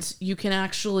 and you can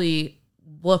actually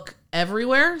look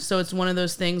everywhere. So it's one of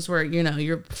those things where, you know,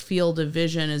 your field of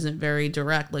vision isn't very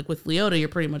direct. Like with Leota, you're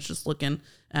pretty much just looking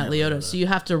at Leota. So you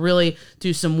have to really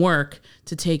do some work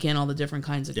to take in all the different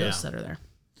kinds of ghosts that are there.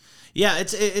 Yeah,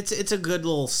 it's a good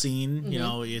little scene. Mm-hmm. You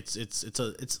know, it's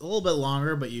a little bit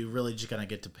longer, but you really just kind of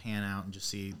get to pan out and just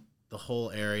see the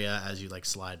whole area as you like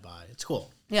slide by. It's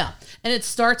cool. Yeah. And it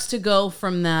starts to go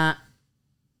from that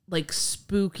like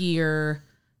spookier,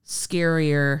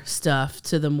 scarier stuff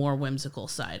to the more whimsical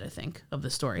side, I think, of the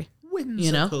story. Whimsical.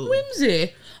 You know,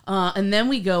 whimsy. And then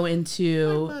we go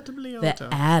into the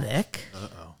attic.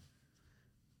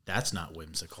 That's not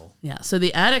whimsical. Yeah, so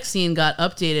the attic scene got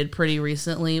updated pretty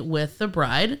recently with the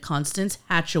bride, Constance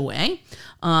Hatchaway.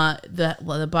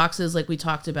 The boxes, like we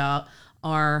talked about,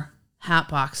 are hat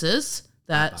boxes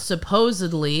that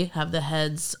supposedly have the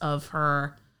heads of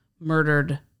her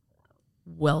murdered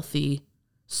wealthy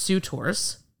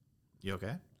suitors. You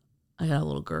okay? I got a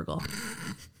little gurgle.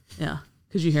 Yeah.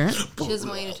 Could you hear it? She doesn't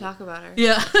want you to talk about her.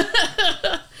 Yeah.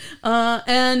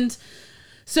 And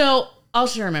so I'll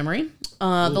share a memory.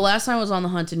 The last time I was on the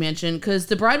Haunted Mansion, because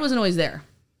the bride wasn't always there.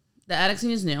 The attic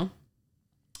scene is new.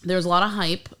 There was a lot of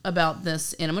hype about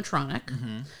this animatronic.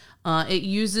 It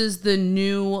uses the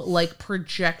new like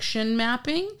projection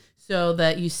mapping. So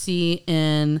that you see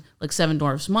in like Seven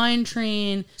Dwarfs Mine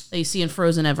Train, that you see in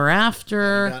Frozen Ever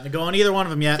After. Not to go on either one of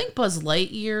them yet. I think Buzz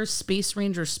Lightyear Space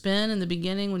Ranger Spin in the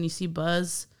beginning when you see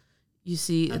Buzz, you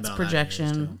see its been on that projection.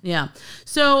 years, too. Yeah.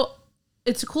 So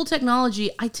it's a cool technology.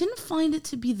 I didn't find it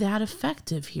to be that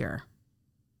effective here.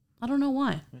 I don't know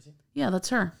why. Yeah, that's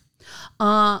her.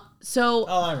 So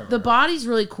I remember the her. body's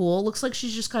really cool. Looks like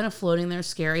she's just kind of floating there,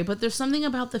 scary. But there's something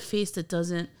about the face that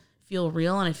doesn't feel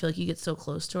real, and I feel like you get so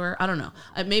close to her. I don't know.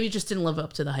 Maybe it just didn't live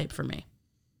up to the hype for me.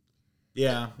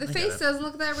 Yeah. The I get face it. doesn't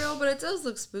look that real, but it does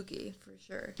look spooky for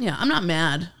sure. Yeah, I'm not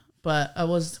mad, but I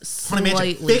was Haunted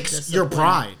Mansion, slightly fix your disappointed.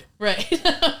 bride.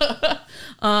 Right.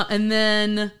 And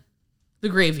then the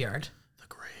graveyard. The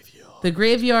graveyard. The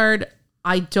graveyard,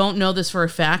 I don't know this for a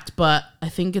fact, but I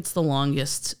think it's the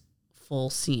longest full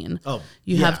scene. Oh,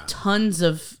 You yeah. have tons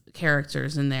of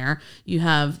characters in there. You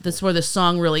have, that's where the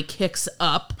song really kicks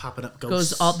up. Popping up Goes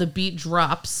ghosts. all, the beat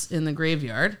drops in the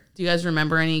graveyard. Do you guys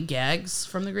remember any gags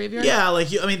from the graveyard? Yeah, like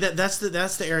I mean that's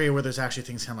the area where there's actually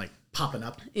things kind of like popping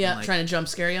up. Yeah, and, like, trying to jump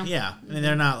scare you? Yeah, I mean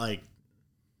they're not like.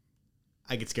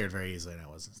 I get scared very easily, and I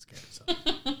wasn't scared.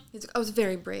 So I was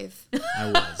very brave.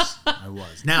 I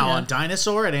was. Now Yeah. on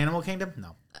Dinosaur at Animal Kingdom,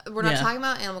 no. We're not Yeah. talking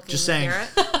about Animal Kingdom. Just saying. Garrett.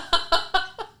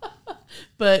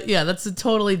 But yeah, that's a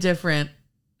totally different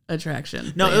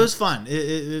attraction. No, But it yeah. was fun.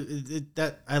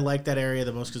 That I like that area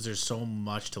the most because there's so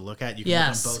much to look at. You can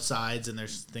Yes. look on both sides, and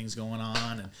there's things going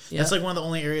on, and Yep. that's like one of the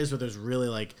only areas where there's really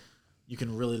like you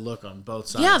can really look on both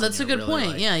sides. Yeah, and that's a you're good really,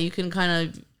 point. like, Yeah, you can kind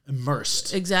of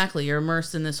immersed. exactly. You're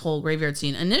immersed in this whole graveyard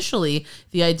scene. Initially,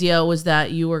 the idea was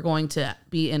that you were going to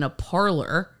be in a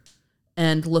parlor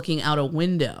and looking out a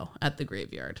window at the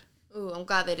graveyard. Ooh, I'm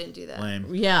glad they didn't do that.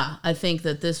 Lame. Yeah, I think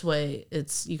that this way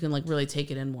you can like really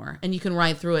take it in more, and you can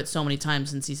ride through it so many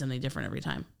times and see something different every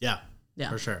time. Yeah, Yeah,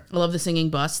 for sure. I love the singing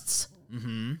busts.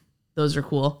 Mm-hmm. Those are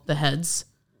cool. The heads,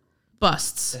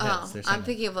 busts. Oh, They're I'm singing.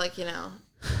 thinking of like,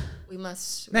 we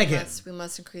must Megan. we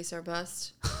must increase our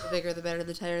bust. The bigger the better,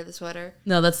 the tighter the sweater.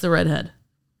 No, that's the redhead.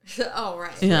 Oh,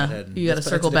 right. Yeah, Redhead. you got to That's a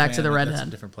circle back to different the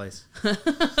animal. That's a redhead.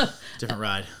 different place. Different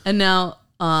ride. And now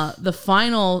the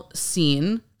final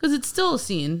scene, because it's still a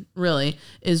scene, really,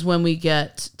 is when we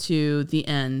get to the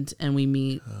end and we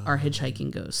meet our hitchhiking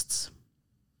ghosts.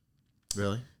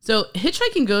 Really? So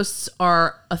hitchhiking ghosts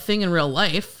are a thing in real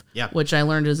life, Yeah. which I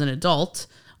learned as an adult.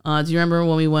 Do you remember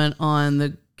when we went on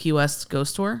the Key West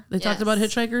ghost tour? They talked Yes. about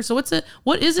hitchhikers. So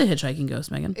what is a hitchhiking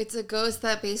ghost, Megan? It's a ghost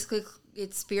that basically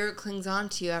its spirit clings on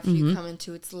to you after you come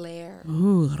into its lair.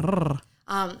 Ooh, rrr.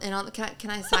 And can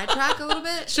I sidetrack a little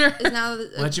bit? Sure. Is now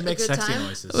Why'd you make good sexy time?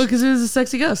 noises? Because it was a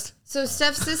sexy ghost. So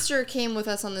Steph's sister came with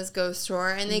us on this ghost tour,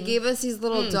 and they gave us these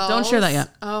little dolls. Don't share that yet.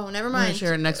 Oh, never I'm going mind. to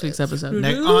share it next week's episode.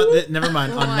 Never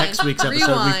mind. On Rewind. next week's episode,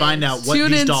 we Rewind. find out what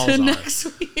Tune these in dolls to are.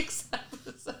 next week's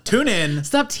episode. Tune in.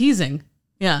 Stop teasing.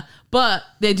 Yeah. But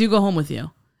they do go home with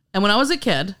you. And when I was a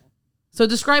kid, so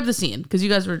describe the scene, because you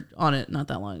guys were on it not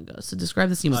that long ago. So describe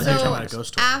the scene with They're the talking hitchhikers. about a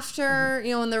ghost tour. After,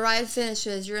 when the ride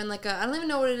finishes, you're in like I don't even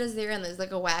know what it is you're in. There's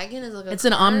like a wagon. It's like a It's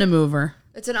an car. omnimover.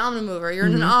 It's an omnimover. You're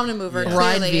in an omnimover. Yeah.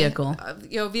 Ride Clearly. vehicle.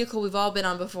 Vehicle we've all been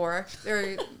on before.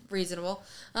 Very reasonable.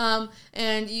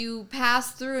 And you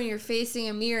pass through and you're facing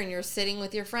a mirror and you're sitting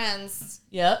with your friends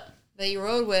Yep. that you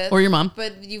rode with. Or your mom.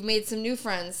 But you've made some new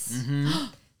friends.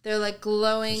 They're like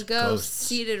glowing ghosts, ghosts.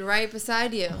 seated right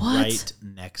beside you. What? Right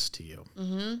next to you.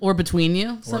 Or between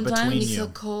you sometimes. between You you. feel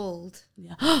cold.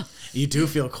 You do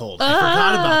feel cold. I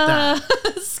forgot about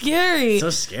that. Scary. So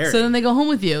scary. So then they go home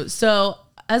with you. So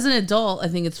as an adult, I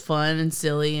think it's fun and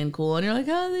silly and cool. And you're like,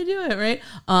 how do they do it, right?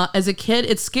 As a kid,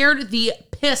 it scared the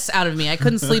piss out of me. I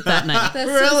couldn't sleep that night. That's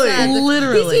Really? so sad.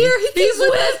 Literally. He's here. He's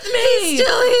with me. He's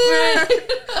still here.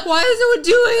 Right. Why isn't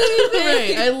he doing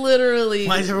anything? Right. I literally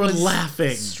Why is everyone was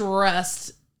laughing?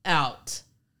 stressed out.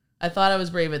 I thought I was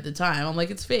brave at the time. I'm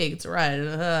like, it's fake. It's a ride.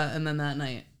 And then that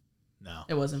night, No.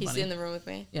 it wasn't He's funny. in the room with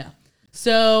me. Yeah.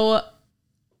 So,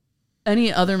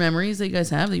 any other memories that you guys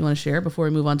have that you want to share before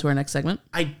we move on to our next segment?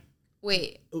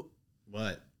 Wait,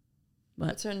 What?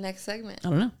 what's our next segment? I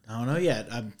don't know. I don't know yet.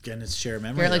 I'm gonna share a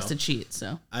memory. Garrett likes though. to cheat,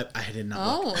 so. I did not.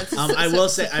 Oh, look. it's a I will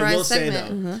say. surprise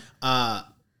segment. though.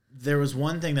 There was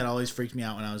one thing that always freaked me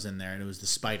out when I was in there, and it was the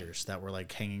spiders that were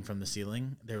like hanging from the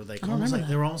ceiling. They were like almost like remember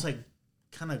they were almost like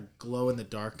kind of glow in the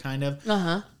dark, kind of.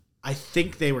 Uh-huh. I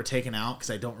think they were taken out because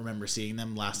I don't remember seeing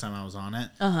them last time I was on it.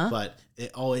 But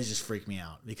it always just freaked me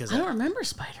out because I don't remember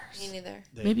spiders. Me neither.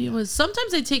 Maybe it was.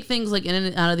 Sometimes they take things like in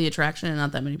and out of the attraction, and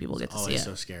not that many people get to see always it.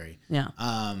 so scary. Yeah.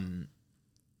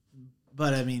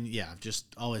 But I mean, yeah, just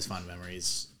always fun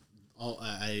memories.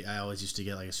 I always used to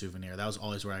get like a souvenir. That was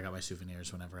always where I got my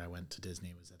souvenirs whenever I went to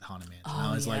Disney, was at the Haunted Mansion. I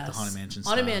always liked the Haunted Mansion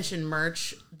stuff. Haunted Mansion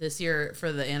merch this year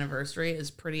for the anniversary is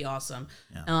pretty awesome.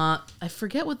 Yeah. I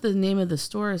forget what the name of the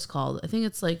store is called. I think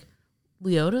it's like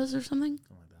Leota's or something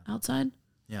like that. outside.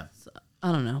 Yeah.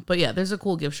 I don't know. But yeah, there's a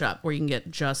cool gift shop where you can get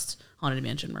just Haunted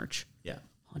Mansion merch. Yeah.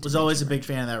 Was always a big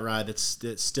fan of that ride. It's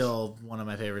still one of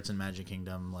my favorites in Magic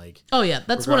Kingdom. Like, Oh yeah,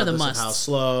 that's one of the regardless musts. how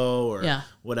slow or Yeah.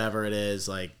 whatever it is,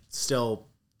 like still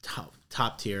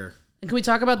top tier. And can we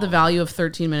talk about the value of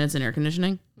 13 minutes in air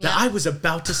conditioning? I was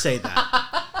about to say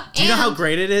that. Do you know how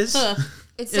great it is?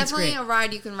 It's definitely great. a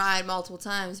ride you can ride multiple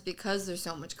times because there's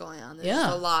so much going on. There's Yeah.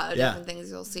 just a lot of Yeah. different things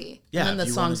you'll see. Yeah, And then if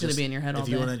the you wanna song's gonna just- be in your head all If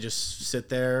you day. want to just sit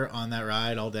there on that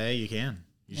ride all day, you can.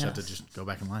 You just have to Yes. just go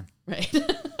back in line. Right.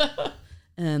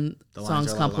 And The lines songs are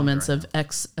a lot compliments longer of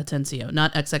Ex Atencio,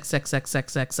 not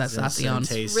XXXXXXXacion.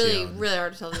 Taste, Really, yeah. really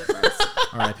hard to tell the difference.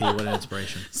 R.I.P. What an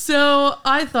inspiration. So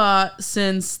I thought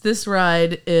since this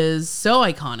ride is so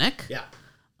iconic, Yeah.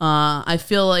 I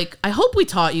feel like I hope we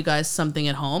taught you guys something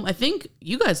at home. I think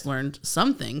you guys learned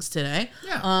some things today.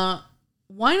 Yeah.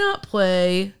 Why not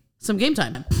play some game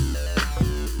time?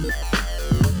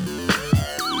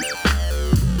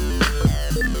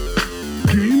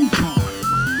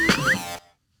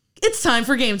 It's time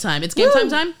for game time. It's game time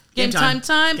time. Game time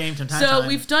time. Game time So time.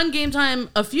 we've done game time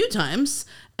a few times,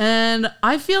 and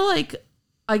I feel like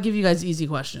I give you guys easy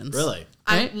questions. Really?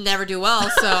 I Right? never do well,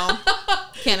 so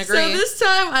can't agree. So this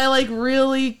time I like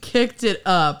really kicked it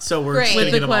up So we're Great. with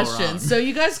getting the them all questions. So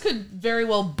you guys could very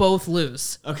well both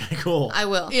lose. wrong. Okay, cool. I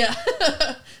will. Yeah.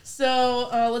 So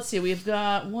let's see. We've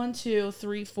got 1, 2,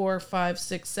 3, 4, 5,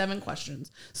 6, 7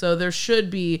 questions. So there should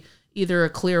be either a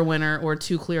clear winner or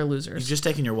 2 clear losers. You've just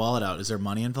taken your wallet out. Is there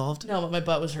money involved? No, but my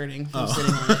butt was hurting from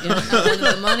sitting on it. Yeah. Not one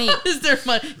of the money. Is there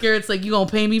money? Garrett's like, you gonna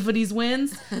pay me for these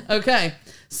wins? Okay.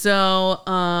 So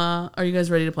are you guys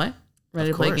ready to play?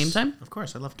 Ready to play game time? Of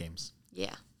course. I love games.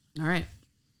 Yeah. All right.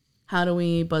 How do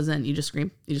we buzz in? You just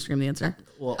scream? You just scream the answer?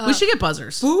 Well, We should get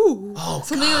buzzers. oh,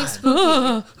 Something God. like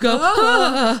spooky.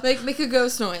 Go. Make a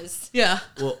ghost noise. Yeah.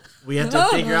 Well, we have to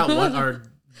figure out what our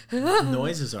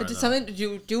noises are. Do though.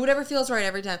 something. Do whatever feels right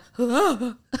every time.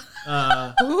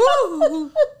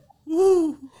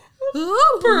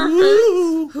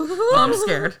 I'm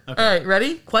scared. All right,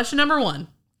 ready? Question number 1.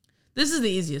 This is the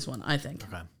easiest one, I think.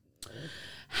 Okay.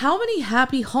 How many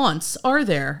happy haunts are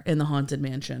there in the Haunted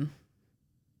Mansion?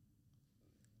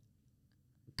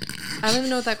 I don't even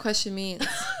know what that question means.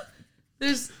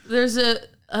 There's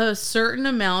a certain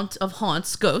amount of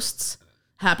haunts, ghosts,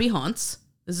 happy haunts.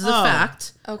 This is a Oh.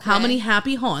 fact. Okay. How many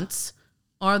happy haunts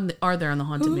are there in the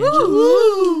Haunted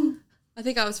Mansion? I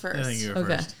think I was first. I think you're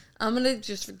Okay. first. I'm gonna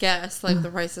just guess like the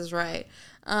price is right.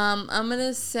 I'm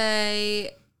gonna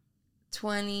say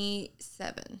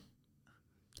 27.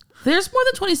 There's more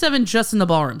than 27 just in the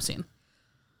ballroom scene.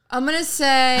 I'm gonna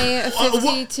say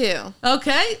 52.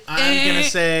 Okay. I'm going to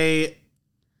say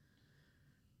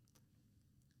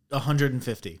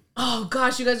 150. Oh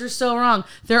gosh, you guys are so wrong.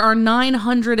 There are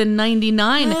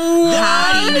 999 happy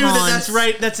I knew that. haunts. That's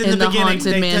right. That's in the beginning.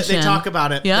 Haunted They Mansion. talk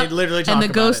about it. Yep. They literally talk and the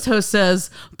about ghost it. host says,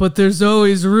 "But there's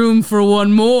always room for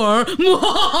one more."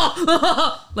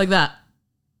 Like that.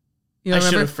 You I don't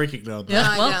should remember? have freaking known that. Yeah.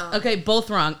 I Well, don't. okay, both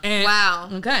wrong. Wow.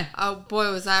 Okay. Oh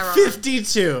boy, was I wrong.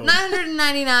 52.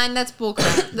 999. That's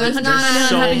bullcrap. There's 999 not.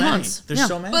 so happy many. haunts. There's Yeah.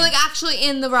 so many. But like actually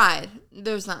in the ride,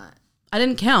 there's not. I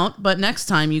didn't count, but next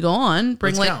time you go on,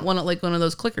 bring Let's like count. one of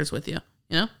those clickers with you.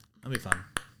 You know? That'd be fun.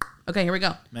 Okay, here we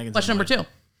go. Megan's Question number annoyed.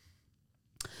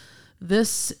 2.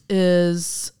 This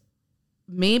is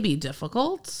maybe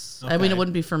difficult. I mean, Okay. it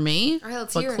wouldn't be for me. All right,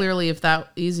 let's but hear it. clearly, if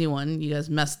that easy one, you guys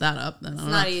messed that up, then I don't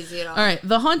It's know. not easy at all. All right,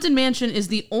 the Haunted Mansion is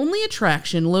the only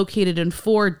attraction located in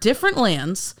 4 different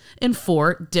lands in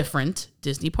 4 different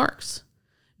Disney parks.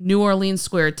 New Orleans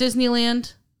Square at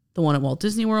Disneyland, the one at Walt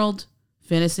Disney World,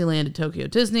 Fantasyland at Tokyo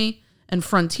Disney, and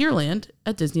Frontierland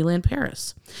at Disneyland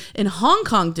Paris. In Hong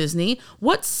Kong Disney,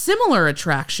 what similar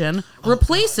attraction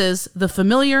replaces the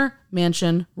familiar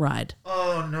mansion ride?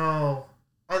 Oh, no.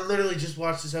 I literally just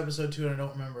watched this episode too and I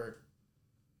don't remember.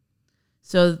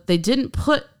 So they didn't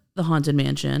put the Haunted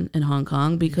Mansion in Hong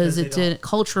Kong because they it didn't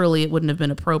culturally it wouldn't have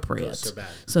been appropriate. Ghosts are bad.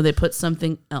 So they put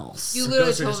something else. You literally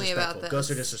Ghosts are told me about disrespectful. this.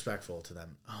 Ghosts are disrespectful to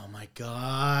them. Oh my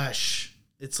gosh.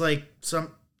 It's like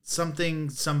something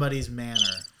somebody's manor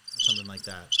or something like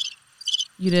that.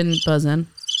 You didn't buzz in.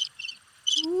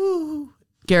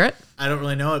 Garrett? I don't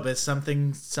really know it, but it's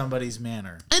something somebody's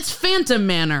manor. It's Phantom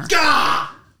Manor.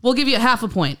 Ah! We'll give you a half a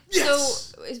point.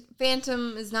 Yes! So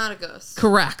Phantom is not a ghost.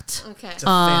 Correct. Okay. It's a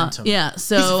phantom. Yeah, He's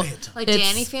so a phantom. Like it's-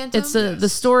 Danny Phantom? It's the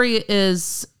story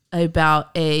is about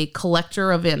a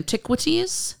collector of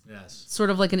antiquities, Yes. sort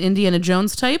of like an Indiana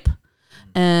Jones type.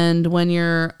 And when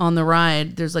you're on the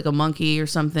ride, there's like a monkey or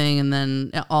something, and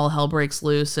then all hell breaks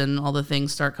loose, and all the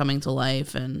things start coming to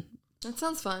life. And That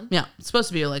sounds fun. yeah, it's supposed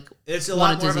to be like It's a one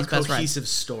lot of more of a Disney's best rides. cohesive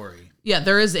story. Yeah,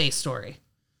 there is a story.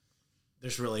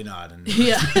 There's really not. And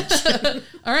Yeah.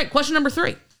 All right, question number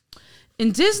 3.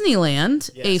 In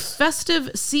Disneyland, a Yes. festive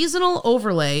seasonal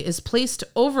overlay is placed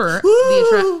over the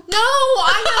attraction. No,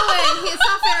 I know it. It's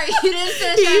not fair. You didn't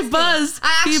finish He asking. buzzed.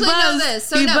 I actually He know buzzed. this.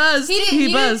 So He no, buzzed. He, didn't, He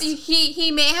he, buzzed. Didn't,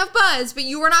 he may have buzzed, but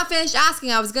you were not finished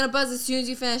asking. I was gonna buzz as soon as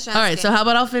you finished asking. All right, so how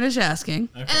about I'll finish asking,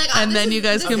 like, and this then is- you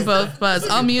guys this can is- both buzz.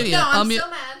 I'll mute you. No, I'll I'm mute. so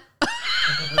mad.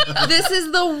 This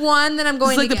is the one that I'm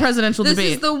going like to the get. presidential this debate.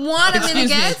 This is the one I'm going to Excuse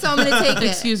me. get, so I'm going to take it.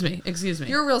 Excuse me. Excuse me.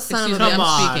 You're a real son of Excuse a me, bitch. I'm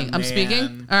Come speaking. on, I'm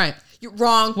speaking. man. All right. You're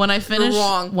wrong. When I finish, You're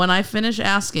wrong. when I finish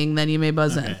asking, then you may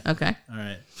buzz in. Okay. all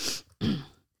right.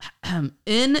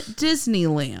 In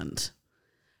Disneyland,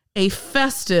 a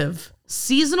festive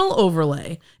seasonal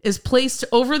overlay is placed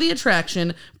over the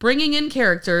attraction, bringing in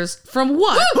characters from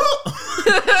what?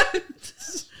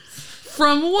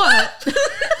 From what?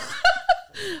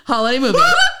 Holiday movie.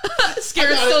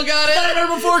 Scared still got it.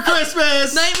 Nightmare Before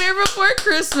Christmas. Nightmare Before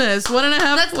Christmas. 1.5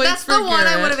 That's points for the one I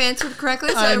Garrett. would have answered correctly,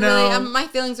 so I I really, know. my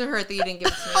feelings are hurt that you didn't give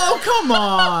it to me. Oh, come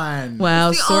on. Wow,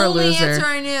 It's the sore only loser. answer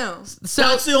I knew. So,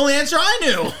 That's the only answer I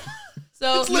knew.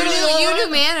 so You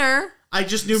knew Manor. I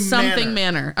just knew something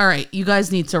manner. All right, you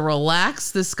guys need to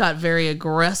relax. This got very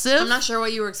aggressive. I'm not sure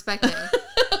what you were expecting.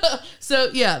 So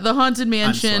yeah, the Haunted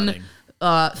Mansion sweating.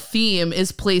 Theme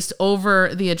is placed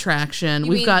over the attraction.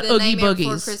 We've mean got the Oogie Nightmare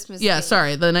Before Boogies. Christmas Yeah, theme.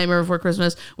 sorry, the Nightmare Before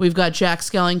Christmas. We've got Jack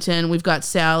Skellington. We've got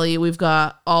Sally. We've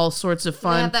got all sorts of They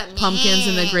fun have that pumpkins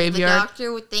in the man, graveyard. The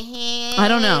doctor with the hand. I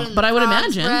don't know, and but the I would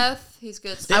frog's imagine. breath. He's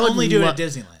good. They I would only do it lo- at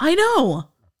Disneyland. I know.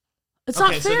 It's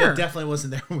Okay, not so fair. that definitely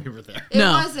wasn't there when we were there. It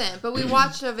No. wasn't, but we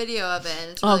watched a video of it.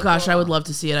 And it's Oh really gosh, cool. I would love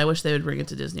to see it. I wish they would bring it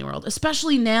to Disney World,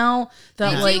 especially now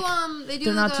that They like do, they do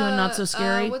they're like not doing Not So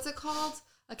Scary. what's it called?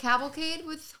 A cavalcade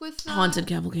with Haunted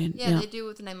Cavalcade. Yeah, they do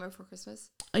with the Nightmare Before Christmas.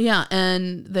 Yeah,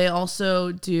 and they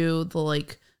also do the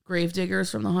like grave diggers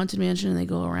from the Haunted Mansion, and they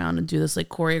go around and do this like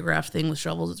choreographed thing with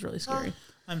shovels. It's really scary.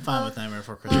 I'm fine with Nightmare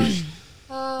Before Christmas.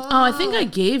 Oh, I think I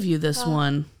gave you this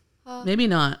one. Maybe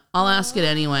not. I'll ask it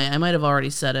anyway. I might have already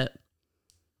said it.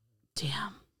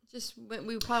 Damn. Just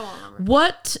we probably won't remember.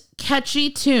 What catchy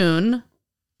tune?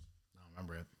 I don't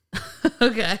remember it.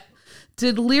 Okay.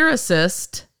 Did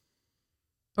lyricist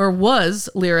or was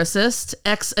lyricist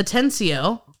ex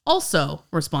Atencio also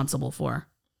responsible for?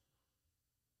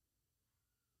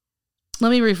 Let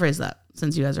me rephrase that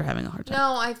since you guys are having a hard time.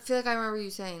 No, I feel like I remember you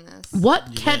saying this.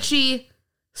 What catchy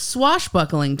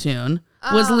swashbuckling tune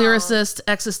was Oh. lyricist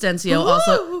ex Atencio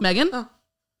also? Ooh. Megan? Oh.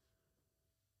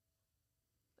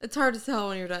 It's hard to tell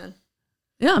when you're done.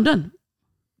 Yeah, I'm done.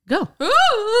 Go.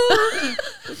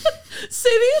 Say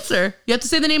the answer. You have to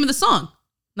say the name of the song,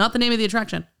 not the name of the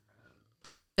attraction.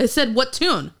 It said what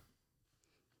tune?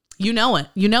 You know it.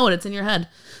 You know it. It's in your head.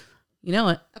 You know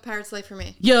it. A Pirate's Life for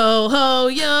Me. Yo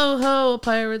ho, a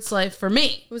pirate's life for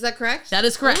me. Was that correct? That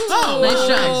is correct. Oh, Nice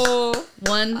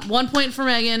job. 1 point for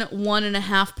Megan,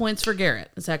 1.5 points for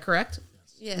Garrett. Is that correct?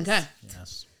 Yes. Okay.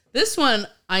 Yes. This one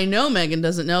I know Megan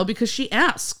doesn't know because she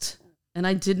asked. And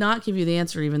I did not give you the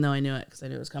answer even though I knew it because I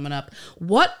knew it was coming up.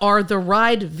 What are the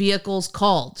ride vehicles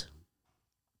called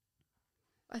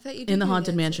I thought you did in the know Haunted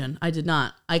answer. Mansion? I did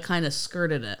not. I kind of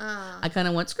skirted it. Ah. I kind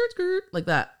of went skirt, skirt, like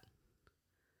that.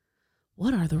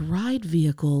 What are the ride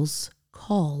vehicles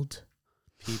called?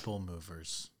 People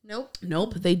movers. Nope.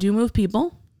 Nope, they do move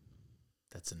people.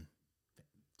 That's in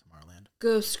Tomorrowland.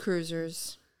 Ghost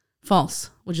Cruisers. False.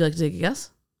 Would you like to take a guess?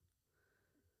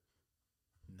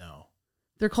 No.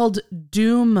 They're called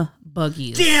Doom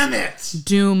Buggies. Damn it!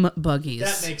 Doom Buggies.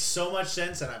 That makes so much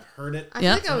sense, and I've heard it. I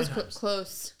Yeah. feel like I was Sometimes.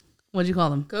 close. What'd you call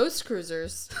them? Ghost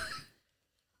Cruisers.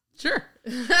 Sure.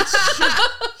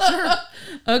 Sure.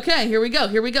 Okay, here we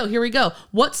go.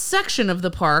 What section of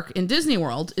the park in Disney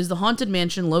World is the Haunted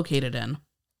Mansion located in?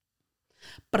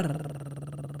 I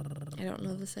don't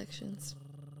know the sections.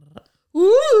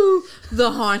 Ooh,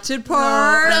 the haunted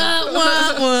part.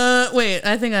 Wait,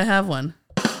 I think I have one.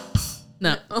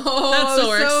 No. Oh, That still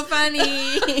works. so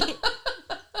funny.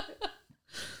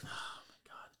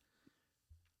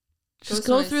 Just Those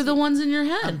go ones through the see- ones in your I'm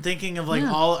head. thinking of like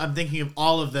Yeah. I'm thinking of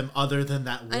all of them other than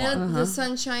that one. I know the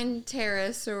Sunshine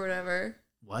Terrace or whatever.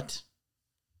 What?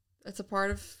 That's a part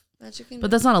of Magic Kingdom.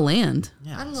 But that's not a land.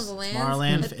 Yeah. I don't know the lands.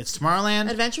 Tomorrowland. It's Tomorrowland,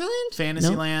 Adventureland?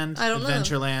 Fantasyland, I don't know.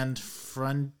 Adventureland,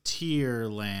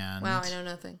 Frontierland. Wow, I know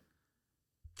nothing.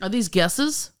 Are these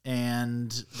guesses?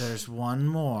 And there's one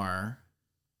more.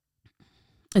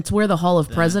 It's where the Hall of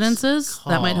Presidents is.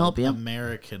 That might help Called you.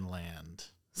 American Land.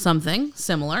 Something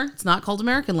similar. It's not called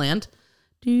American Land.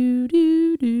 Do,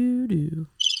 do, do, do.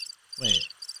 Wait.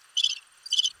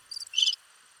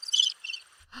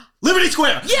 Liberty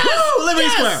Square! Yes! Woo! Liberty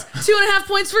Yes! Square! 2.5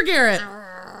 points for Garrett.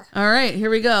 All right, here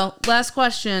we go. Last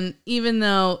question. Even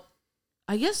though,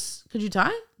 I guess, could you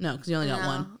tie? No, because you only got No.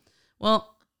 one.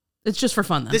 Well, it's just for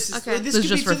fun then. This is Okay. this This is could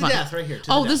just be for to the fun. death right here.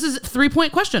 To Oh, the this death. is a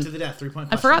 3-point question. To the death. 3-point I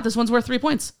question. forgot this one's worth 3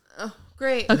 points. Oh,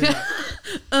 great. Okay.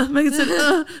 Megan said,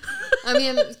 I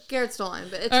mean, Garrett's stolen,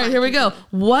 but it's All right, fine. here we go.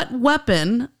 What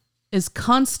weapon is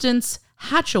Constance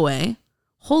Hatchaway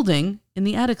holding in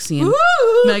the attic scene?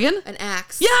 Megan? An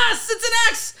axe. Yes, it's an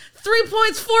axe. 3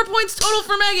 points, 4 points total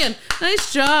for Megan.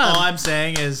 Nice job. All I'm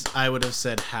saying is I would have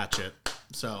said hatchet.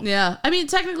 So Yeah. I mean,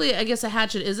 technically, I guess a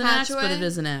hatchet is an axe, but Hatchaway? it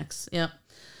is an axe. Yep.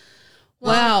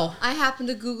 Well, Wow. I happened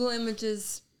to Google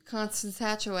images Constance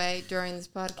Hatchaway during this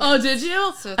podcast. Oh, did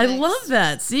you? So I thanks. love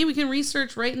that. See, we can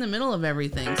research right in the middle of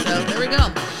everything. So there we go.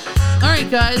 All right,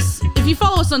 guys. If you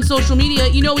follow us on social media,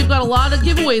 you know we've got a lot of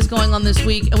giveaways going on this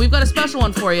week, and we've got a special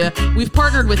one for you. We've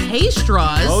partnered with Hay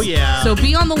Straws. Oh, yeah. So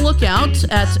be on the lookout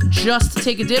at Just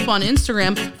Take a Dip on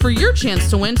Instagram for your chance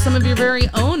to win some of your very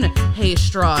own Hay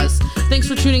Straws. Thanks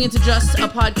for tuning into Just a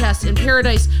Podcast in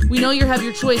Paradise. We know you have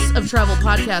your choice of travel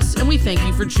podcasts, and we thank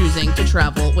you for choosing to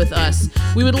travel with us.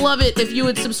 We would love it if you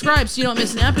would subscribe so you don't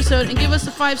miss an episode, and give us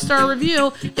a 5-star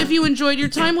review if you enjoyed your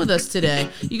time with us today.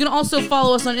 You can also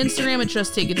follow us on Instagram at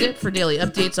Just Take a Dip for daily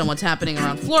updates on what's happening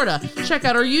around Florida. Check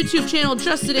out our YouTube channel,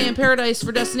 Just Today in Paradise,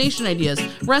 for destination ideas,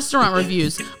 restaurant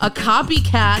reviews, a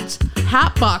copycat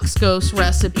Hatbox Ghost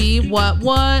recipe,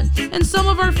 and some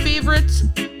of our favorite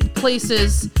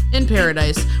places in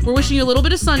paradise. We're wishing you a little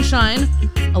bit of sunshine,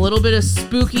 a little bit of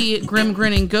spooky, grim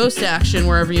grinning ghost action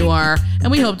wherever you are,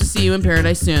 and we hope to see you in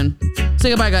paradise soon. Say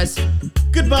goodbye, guys.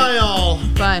 goodbye, all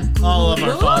Bye. of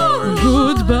our followers.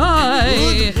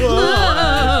 Goodbye.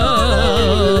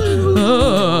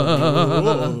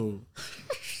 Whoa.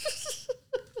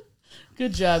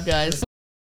 Good job, guys.